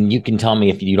 And you can tell me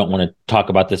if you don't want to talk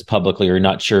about this publicly, or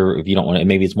not sure if you don't want to,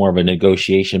 maybe it's more of a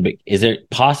negotiation, but is it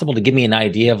possible to give me an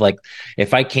idea of, like,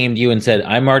 if I came to you and said,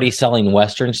 I'm already selling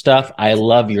Western stuff, I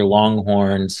love your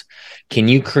Longhorns, can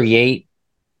you create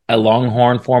a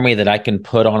Longhorn for me that I can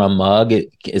put on a mug?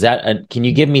 Can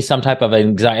you give me some type of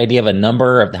an idea of a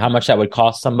number of how much that would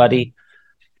cost somebody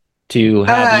to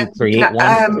have you create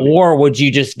one? Or would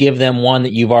you just give them one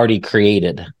that you've already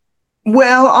created?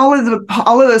 Well, all of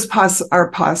those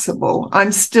are possible.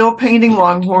 I'm still painting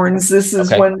Longhorns. This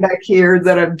is one back here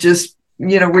that I've just,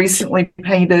 recently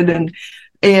painted,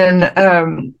 and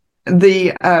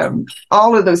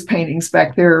all of those paintings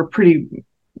back there are pretty.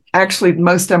 Actually,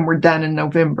 most of them were done in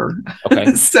November.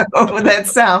 Okay. So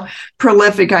that's how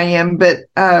prolific I am. But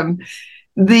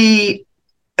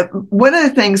one of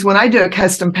the things when I do a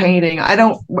custom painting,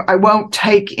 I won't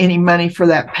take any money for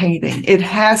that painting. It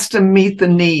has to meet the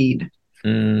need.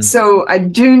 So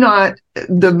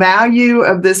the value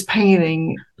of this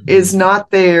painting is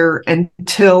not there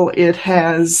until it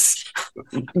has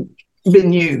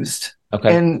been used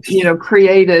and,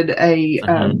 created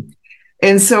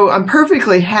and so I'm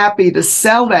perfectly happy to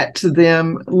sell that to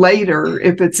them later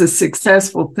if it's a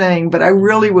successful thing, but I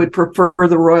really would prefer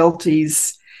the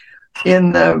royalties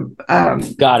in the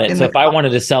got it. So if I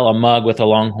wanted to sell a mug with a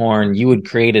Longhorn, you would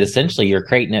create it. Essentially, you're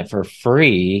creating it for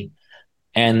free,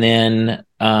 and then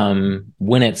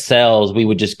when it sells, we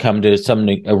would just come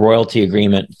to a royalty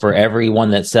agreement. For every one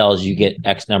that sells, you get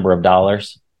X number of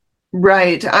dollars.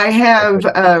 Right. I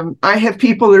have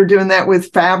people that are doing that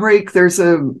with fabric. There's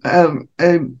a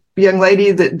young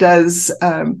lady that does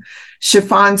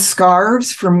chiffon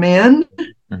scarves for men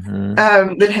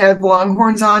that have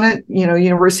Longhorns on it.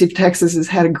 University of Texas has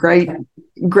had a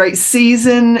great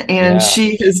season, and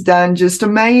she has done just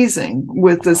amazing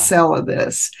with the sale of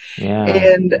this. Yeah.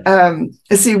 And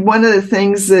see, one of the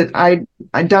things that I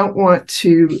don't want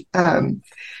to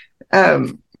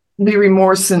be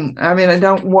remorsing. I mean, I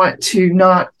don't want to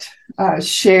not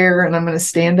share, and I'm going to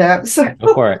stand up. So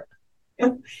go for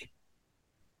it.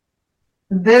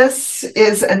 This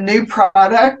is a new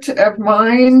product of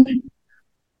mine,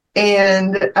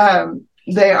 and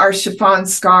they are chiffon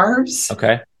scarves.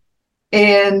 Okay.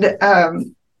 And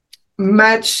I'm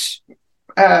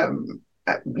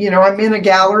in a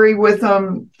gallery with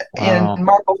them in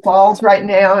Marble Falls right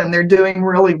now, and they're doing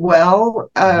really well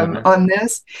on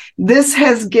this. This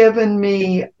has given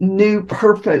me new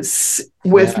purpose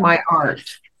with my art.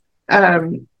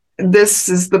 This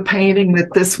is the painting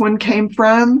that this one came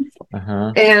from.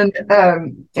 Uh-huh.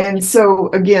 And so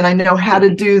again, I know how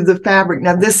to do the fabric.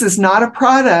 Now, this is not a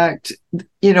product,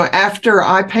 after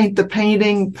I paint the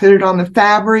painting, put it on the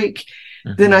fabric,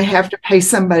 then I have to pay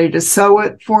somebody to sew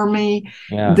it for me.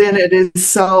 Yeah. Then it is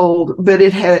sold, but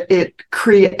it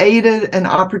created an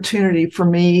opportunity for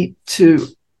me to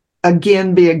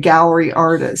again be a gallery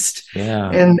artist. Yeah.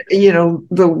 And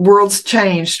the world's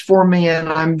changed for me, and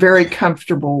I'm very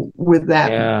comfortable with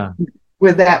that. Yeah.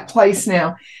 With that place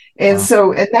now. And Wow.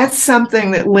 so, and that's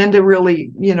something that Linda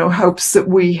really, hopes that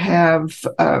we have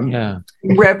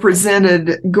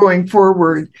represented going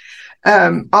forward.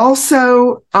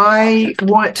 Also, I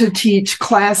want to teach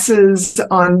classes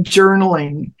on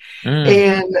journaling,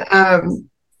 and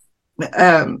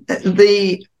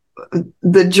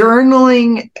the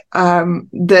journaling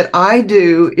that I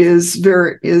do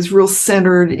is real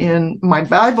centered in my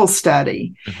Bible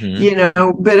study,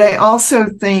 but I also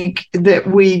think that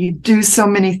we do so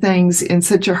many things in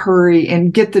such a hurry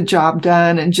and get the job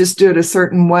done and just do it a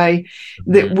certain way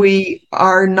that we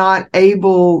are not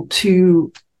able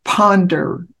to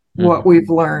ponder what we've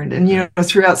learned. And,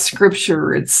 throughout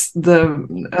scripture, it's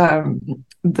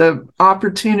the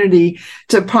opportunity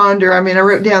to ponder. I mean, I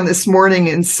wrote down this morning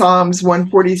in Psalms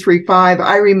 143:5,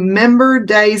 I remember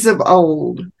days of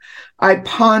old. I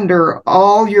ponder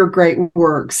all your great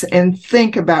works and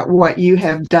think about what you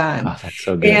have done. Oh, that's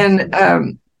so good.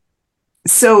 And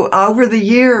so over the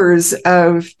years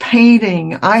of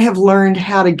painting, I have learned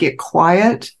how to get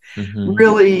quiet,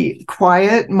 really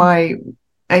quiet my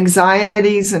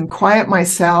anxieties and quiet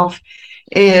myself.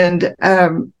 And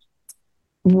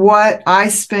what I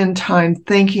spend time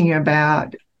thinking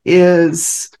about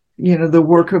is, the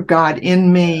work of God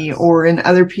in me or in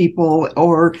other people,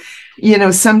 or,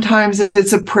 sometimes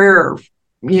it's a prayer,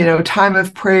 time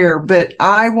of prayer, but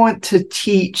I want to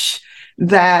teach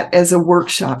that as a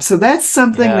workshop. So that's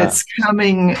something that's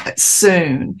coming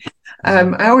soon.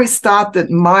 I always thought that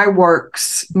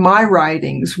my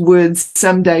writings would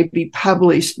someday be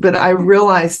published, but I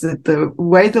realized that the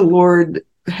way the Lord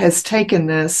has taken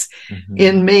this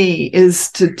in me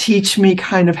is to teach me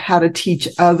kind of how to teach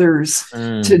others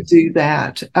to do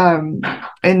that. And,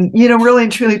 really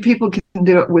and truly, people can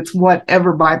do it with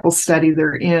whatever Bible study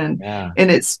they're in. Yeah. And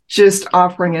it's just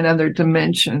offering another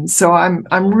dimension. So I'm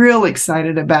real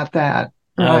excited about that.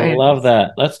 I love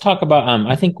that. Let's talk about,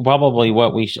 I think probably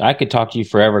I could talk to you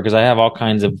forever because I have all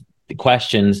kinds of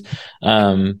questions.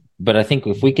 But I think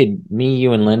if me,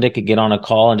 you, and Linda could get on a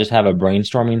call and just have a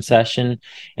brainstorming session,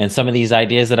 and some of these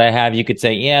ideas that I have, you could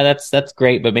say, yeah, that's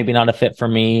great, but maybe not a fit for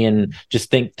me. And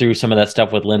just think through some of that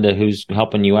stuff with Linda, who's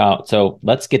helping you out. So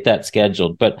let's get that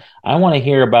scheduled. But I want to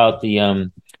hear about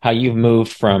the, how you've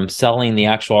moved from selling the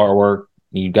actual artwork.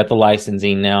 You've got the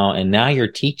licensing now, and now you're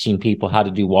teaching people how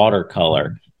to do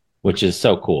watercolor, which is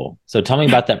so cool. So tell me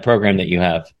about that program that you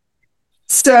have.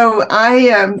 So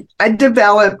I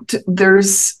developed,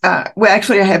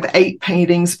 actually I have 8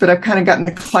 paintings, but I've kind of gotten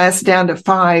the class down to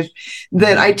 5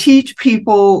 that I teach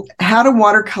people how to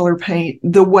watercolor paint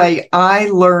the way I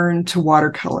learned to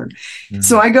watercolor.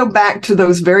 So I go back to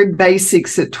those very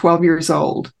basics at 12 years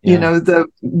old. Yeah.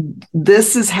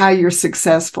 This is how you're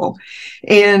successful.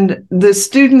 And the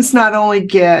students not only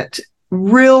get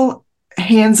real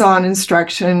hands-on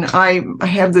instruction. I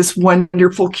have this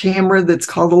wonderful camera that's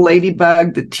called a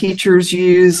Ladybug that teachers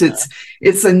use.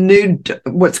 It's a new,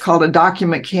 what's called a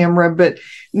document camera, but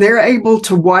they're able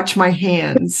to watch my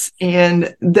hands,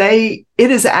 and it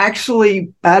is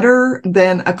actually better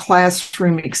than a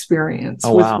classroom experience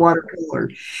with watercolor.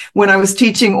 When I was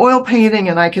teaching oil painting,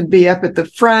 and I could be up at the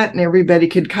front and everybody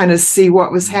could kind of see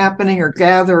what was happening or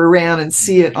gather around and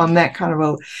see it on that kind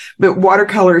of but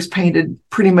watercolor is painted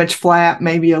pretty much flat,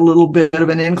 maybe a little bit of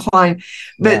an incline.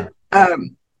 But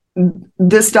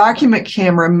this document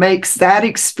camera makes that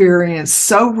experience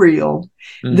so real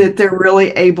that they're really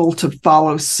able to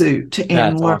follow suit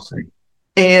and learn. Awesome.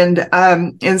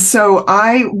 And so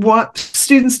I want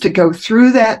students to go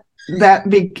through that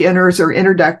beginners or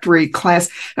introductory class.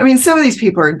 I mean, some of these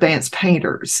people are advanced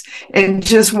painters and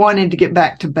just wanting to get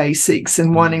back to basics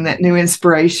and wanting that new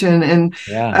inspiration and,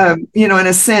 in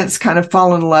a sense, kind of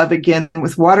fall in love again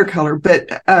with watercolor.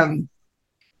 But,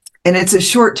 and it's a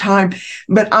short time,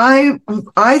 but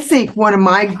I think one of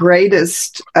my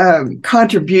greatest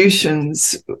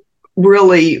contributions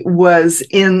really was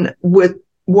in with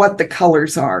what the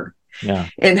colors are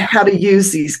and how to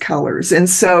use these colors. And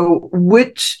so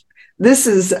this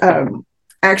is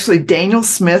actually Daniel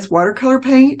Smith watercolor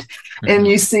paint. And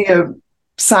you see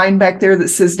sign back there that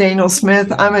says Daniel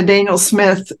Smith. I'm a Daniel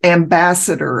Smith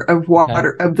ambassador of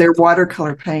of their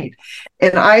watercolor paint.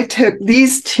 And I took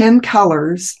these 10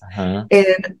 colors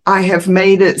and I have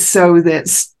made it so that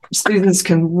students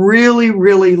can really,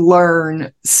 really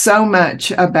learn so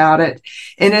much about it.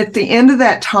 And at the end of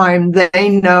that time, they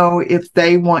know if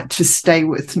they want to stay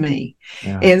with me.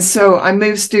 Yeah. And so I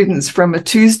move students from a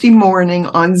Tuesday morning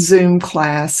on Zoom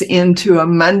class into a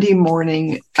Monday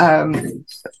morning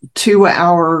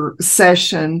 2-hour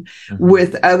session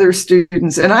with other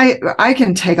students. And I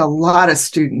can take a lot of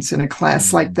students in a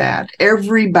class like that.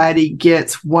 Everybody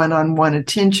gets one-on-one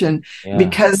attention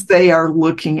because they are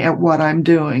looking at what I'm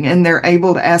doing and they're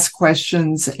able to ask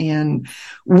questions. And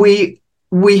we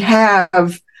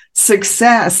have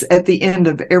success at the end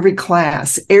of every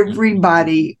class.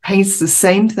 Everybody paints the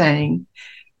same thing.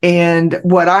 And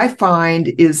what I find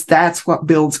is that's what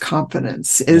builds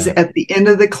confidence is at the end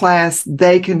of the class,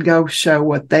 they can go show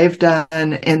what they've done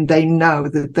and they know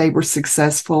that they were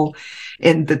successful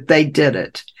and that they did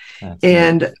it. That's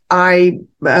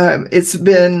it's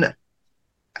been,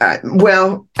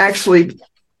 actually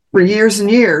for years and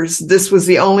years, this was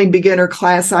the only beginner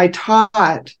class I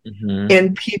taught,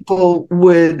 and people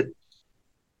would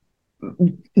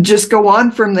just go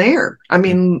on from there. I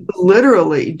mean,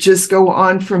 literally just go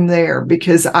on from there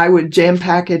because I would jam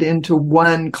pack it into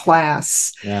one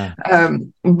class. Yeah.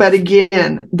 But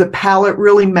again, the palette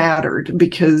really mattered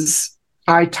because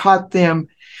I taught them,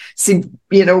 see,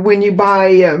 when you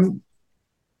buy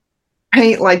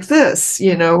paint like this,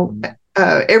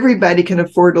 everybody can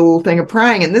afford a little thing of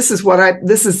Prang. And this is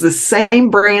the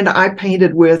same brand I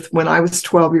painted with when I was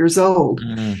 12 years old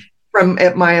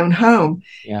at my own home.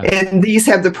 Yeah. And these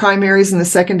have the primaries and the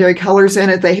secondary colors in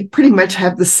it. They pretty much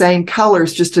have the same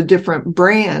colors, just a different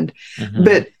brand.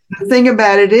 But the thing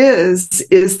about it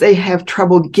is they have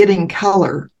trouble getting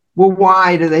color. Well,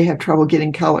 why do they have trouble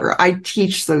getting color? I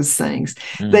teach those things.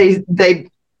 They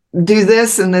do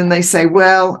this and then they say,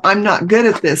 well, I'm not good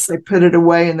at this. They put it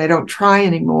away and they don't try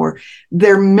anymore.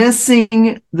 They're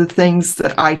missing the things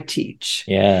that I teach.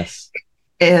 Yes.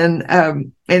 And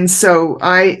so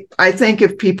I think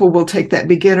if people will take that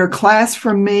beginner class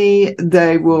from me,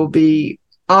 they will be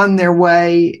on their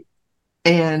way.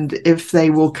 And if they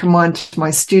will come on to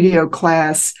my studio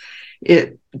class,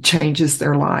 it changes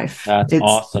their life. It's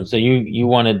awesome. So you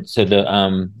wanted, so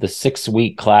the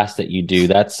 6-week class that you do,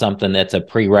 that's something that's a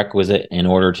prerequisite in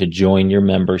order to join your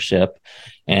membership.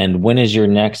 And when is your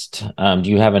next, do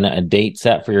you have a date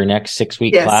set for your next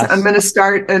 6-week class? Yes, I'm going to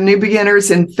start a New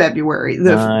Beginners in February.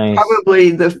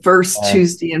 Probably the first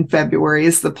Tuesday in February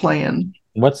is the plan.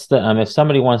 What's the, if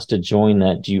somebody wants to join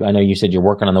that, I know you said you're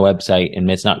working on the website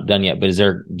and it's not done yet, but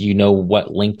do you know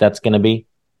what link that's going to be?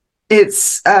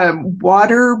 It's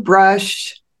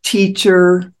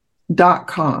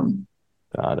waterbrushteacher.com.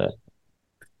 Got it.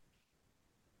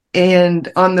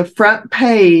 And on the front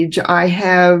page, I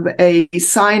have a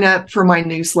sign up for my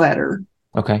newsletter.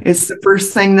 Okay. It's the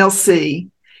first thing they'll see.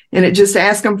 And it just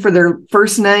asks them for their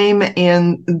first name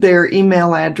and their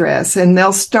email address. And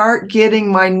they'll start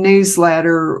getting my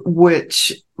newsletter,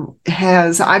 which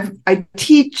has, I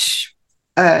teach,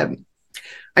 I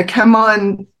come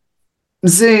on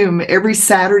Zoom every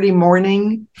Saturday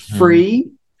morning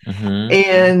free.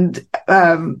 And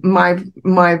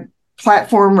my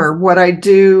platform or what I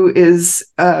do is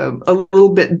a little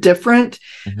bit different.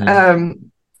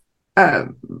 Some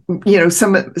of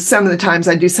the times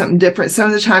I do something different. Some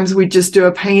of the times we just do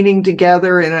a painting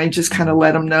together and I just kind of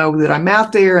let them know that I'm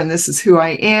out there and this is who I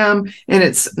am. And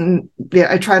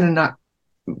I try to not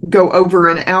go over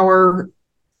an hour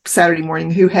Saturday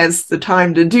morning. Who has the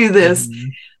time to do this?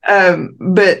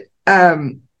 But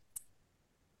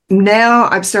now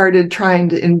I've started trying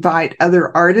to invite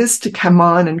other artists to come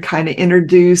on and kind of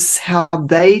introduce how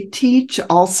they teach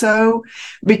also,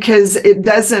 because it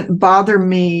doesn't bother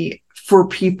me for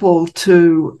people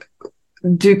to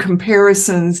do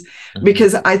comparisons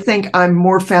because I think I'm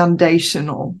more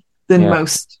foundational than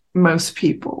most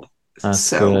people.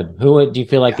 That's good. Who do you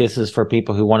feel like this is for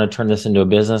people who want to turn this into a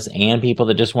business and people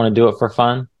that just want to do it for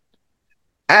fun?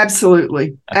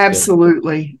 Absolutely.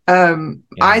 Absolutely.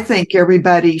 I think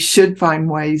everybody should find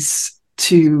ways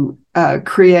to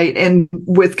create. And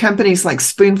with companies like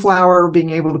Spoonflower,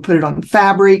 being able to put it on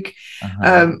fabric.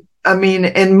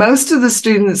 And most of the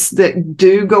students that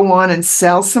do go on and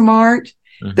sell some art,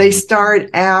 they start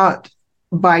out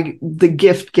by the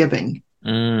gift giving.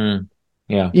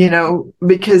 Yeah.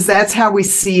 Because that's how we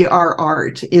see our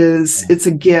art is it's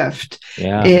a gift.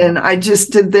 Yeah. And I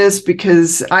just did this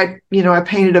because I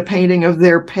painted a painting of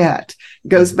their pet. It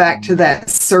goes back to that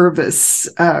service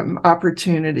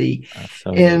opportunity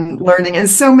and learning. And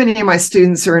so many of my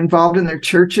students are involved in their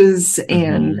churches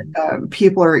and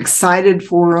people are excited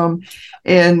for them.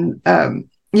 And,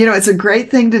 it's a great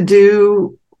thing to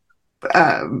do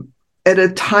at a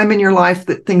time in your life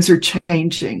that things are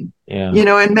changing. Yeah.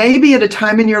 And maybe at a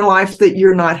time in your life that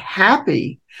you're not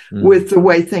happy with the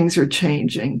way things are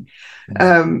changing.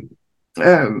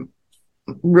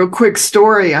 Real quick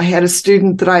story. I had a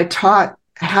student that I taught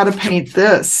how to paint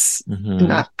this,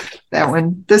 not that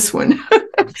one, this one.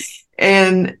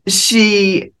 And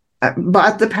she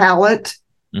bought the palette,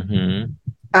 didn't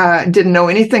know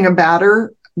anything about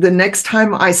her. The next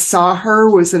time I saw her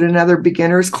was at another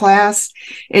beginner's class,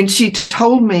 and she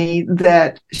told me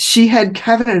that she had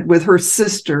covenanted with her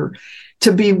sister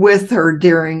to be with her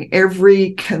during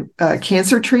every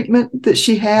cancer treatment that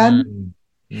she had.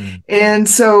 And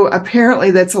so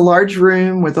apparently that's a large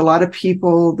room with a lot of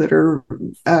people that are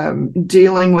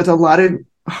dealing with a lot of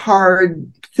hard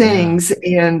things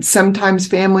and sometimes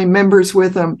family members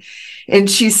with them. And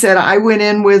she said, I went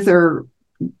in with her.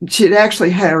 She'd actually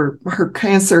had her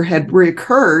cancer had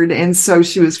reoccurred. And so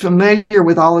she was familiar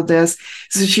with all of this.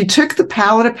 So she took the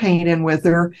palette of paint in with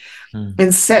her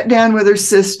and sat down with her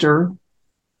sister.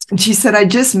 And she said, I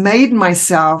just made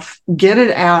myself get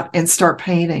it out and start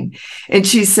painting. And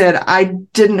she said, I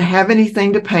didn't have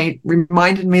anything to paint.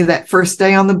 Reminded me of that first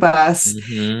day on the bus.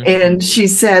 And she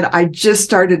said, I just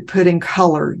started putting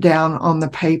color down on the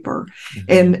paper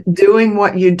and doing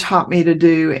what you taught me to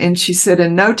do. And she said,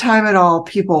 in no time at all,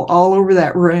 people all over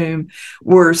that room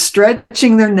were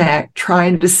stretching their neck,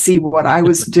 trying to see what I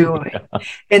was doing.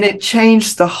 And it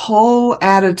changed the whole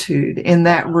attitude in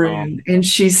that room. And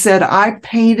she said, I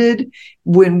painted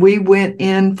when we went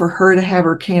in for her to have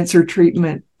her cancer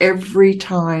treatment every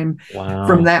time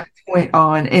from that point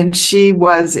on. And it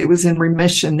was in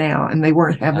remission now, and they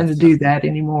weren't having to do that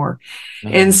anymore.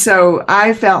 And so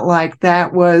I felt like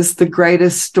that was the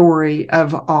greatest story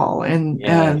of all. And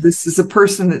this is a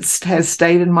person that has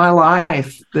stayed in my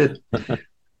life that,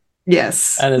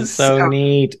 yes. That is so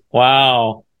neat.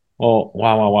 Wow. Well,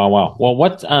 wow. Well,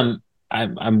 what's, I'm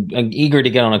eager to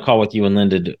get on a call with you and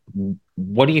Linda.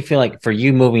 What do you feel like for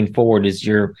you moving forward is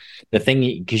the thing,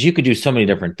 because you could do so many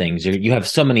different things. You have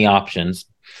so many options,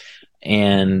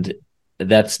 and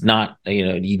that's not,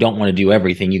 you don't want to do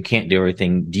everything. You can't do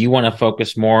everything. Do you want to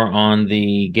focus more on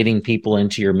the getting people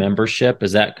into your membership?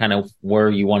 Is that kind of where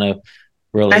you want to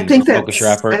really focus your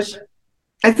efforts?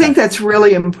 I think that's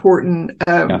really important.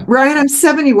 Ryan, I'm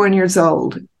 71 years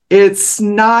old. It's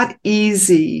not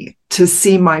easy to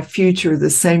see my future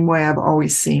the same way I've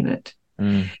always seen it.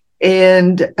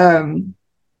 And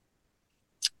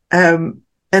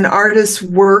an artist's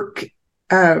work,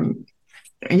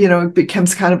 it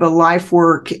becomes kind of a life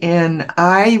work. And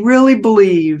I really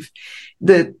believe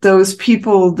that those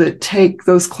people that take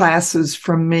those classes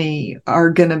from me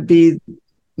are going to be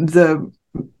the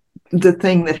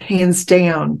thing that hands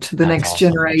down to the next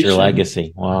generation. Your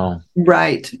legacy. Wow.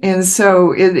 Right. And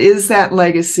so it is that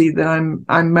legacy that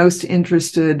I'm most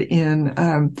interested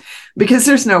in, because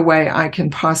there's no way I can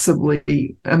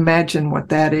possibly imagine what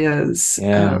that is.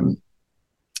 Yeah.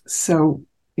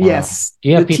 Yes. Do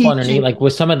you have people underneath, like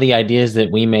with some of the ideas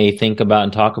that we may think about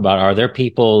and talk about, are there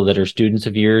people that are students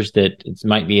of yours that it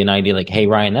might be an idea like, hey,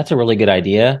 Ryan, that's a really good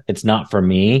idea. It's not for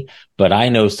me, but I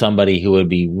know somebody who would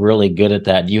be really good at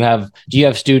that. Do you have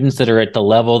students that are at the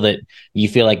level that you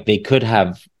feel like they could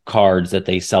have cards that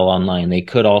they sell online? They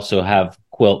could also have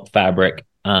quilt fabric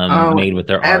made with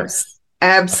their art.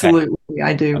 Absolutely. Okay.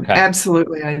 I do. Okay.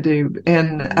 Absolutely. I do.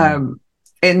 And,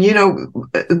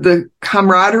 the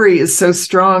camaraderie is so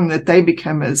strong that they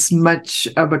become as much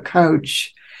of a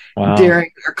coach during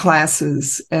our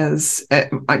classes as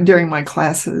during my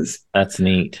classes. That's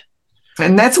neat.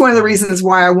 And that's one of the reasons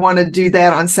why I want to do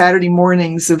that on Saturday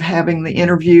mornings of having the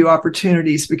interview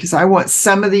opportunities, because I want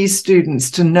some of these students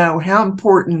to know how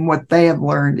important what they have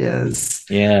learned is.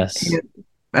 Yes.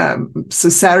 And, so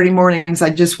Saturday mornings, I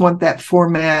just want that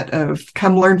format of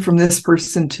come learn from this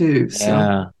person too. So.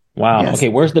 Yeah. Wow. Yes. Okay.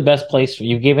 Where's the best place?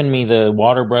 You've given me the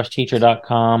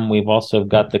waterbrushteacher.com. We've also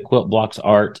got the Quilt Blocks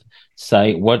Art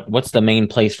site. What's the main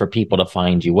place for people to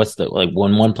find you? What's the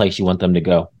one place you want them to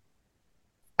go?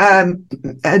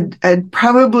 I'd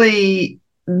probably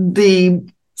the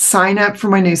sign up for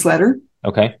my newsletter.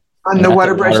 Okay. On the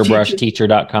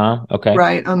waterbrushteacher.com. Okay.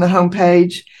 Right. On the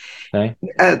homepage. Okay.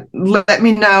 Let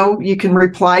me know. You can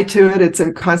reply to it. It's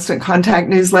a constant contact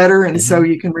newsletter. And so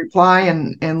you can reply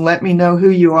and let me know who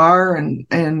you are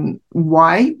and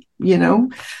why,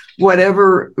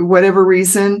 whatever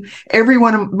reason.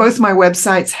 Both my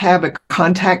websites have a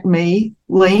contact me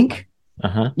link.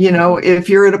 If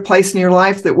you're at a place in your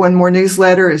life that one more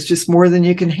newsletter is just more than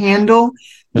you can handle,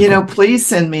 please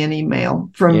send me an email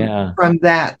from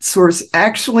that source.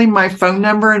 Actually, my phone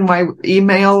number and my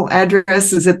email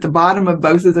address is at the bottom of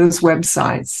both of those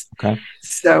websites. Okay.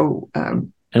 So,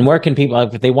 and where can people,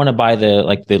 if they want to buy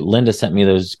Linda sent me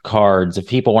those cards, if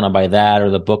people want to buy that or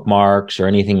the bookmarks or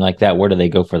anything like that, where do they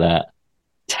go for that?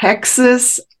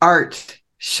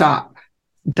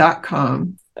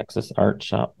 TexasArtShop.com.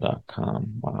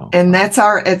 TexasArtShop.com. Wow. And that's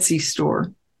our Etsy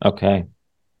store. Okay.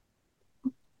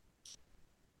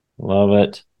 Love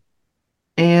it.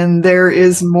 And there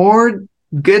is more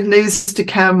good news to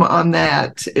come on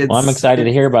that. Well, I'm excited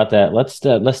to hear about that. Let's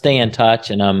stay in touch,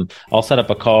 and I'll set up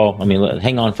a call.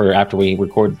 Hang on for after we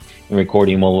record the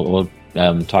recording. We'll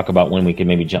talk about when we can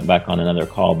maybe jump back on another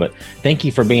call. But thank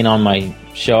you for being on my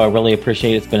show. I really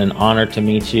appreciate it. It's been an honor to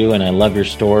meet you, and I love your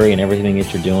story and everything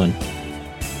that you're doing.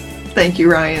 Thank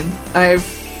you, Ryan.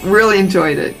 I've really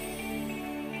enjoyed it.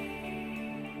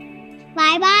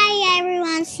 Bye-bye,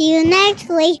 everyone. See you next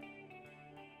week.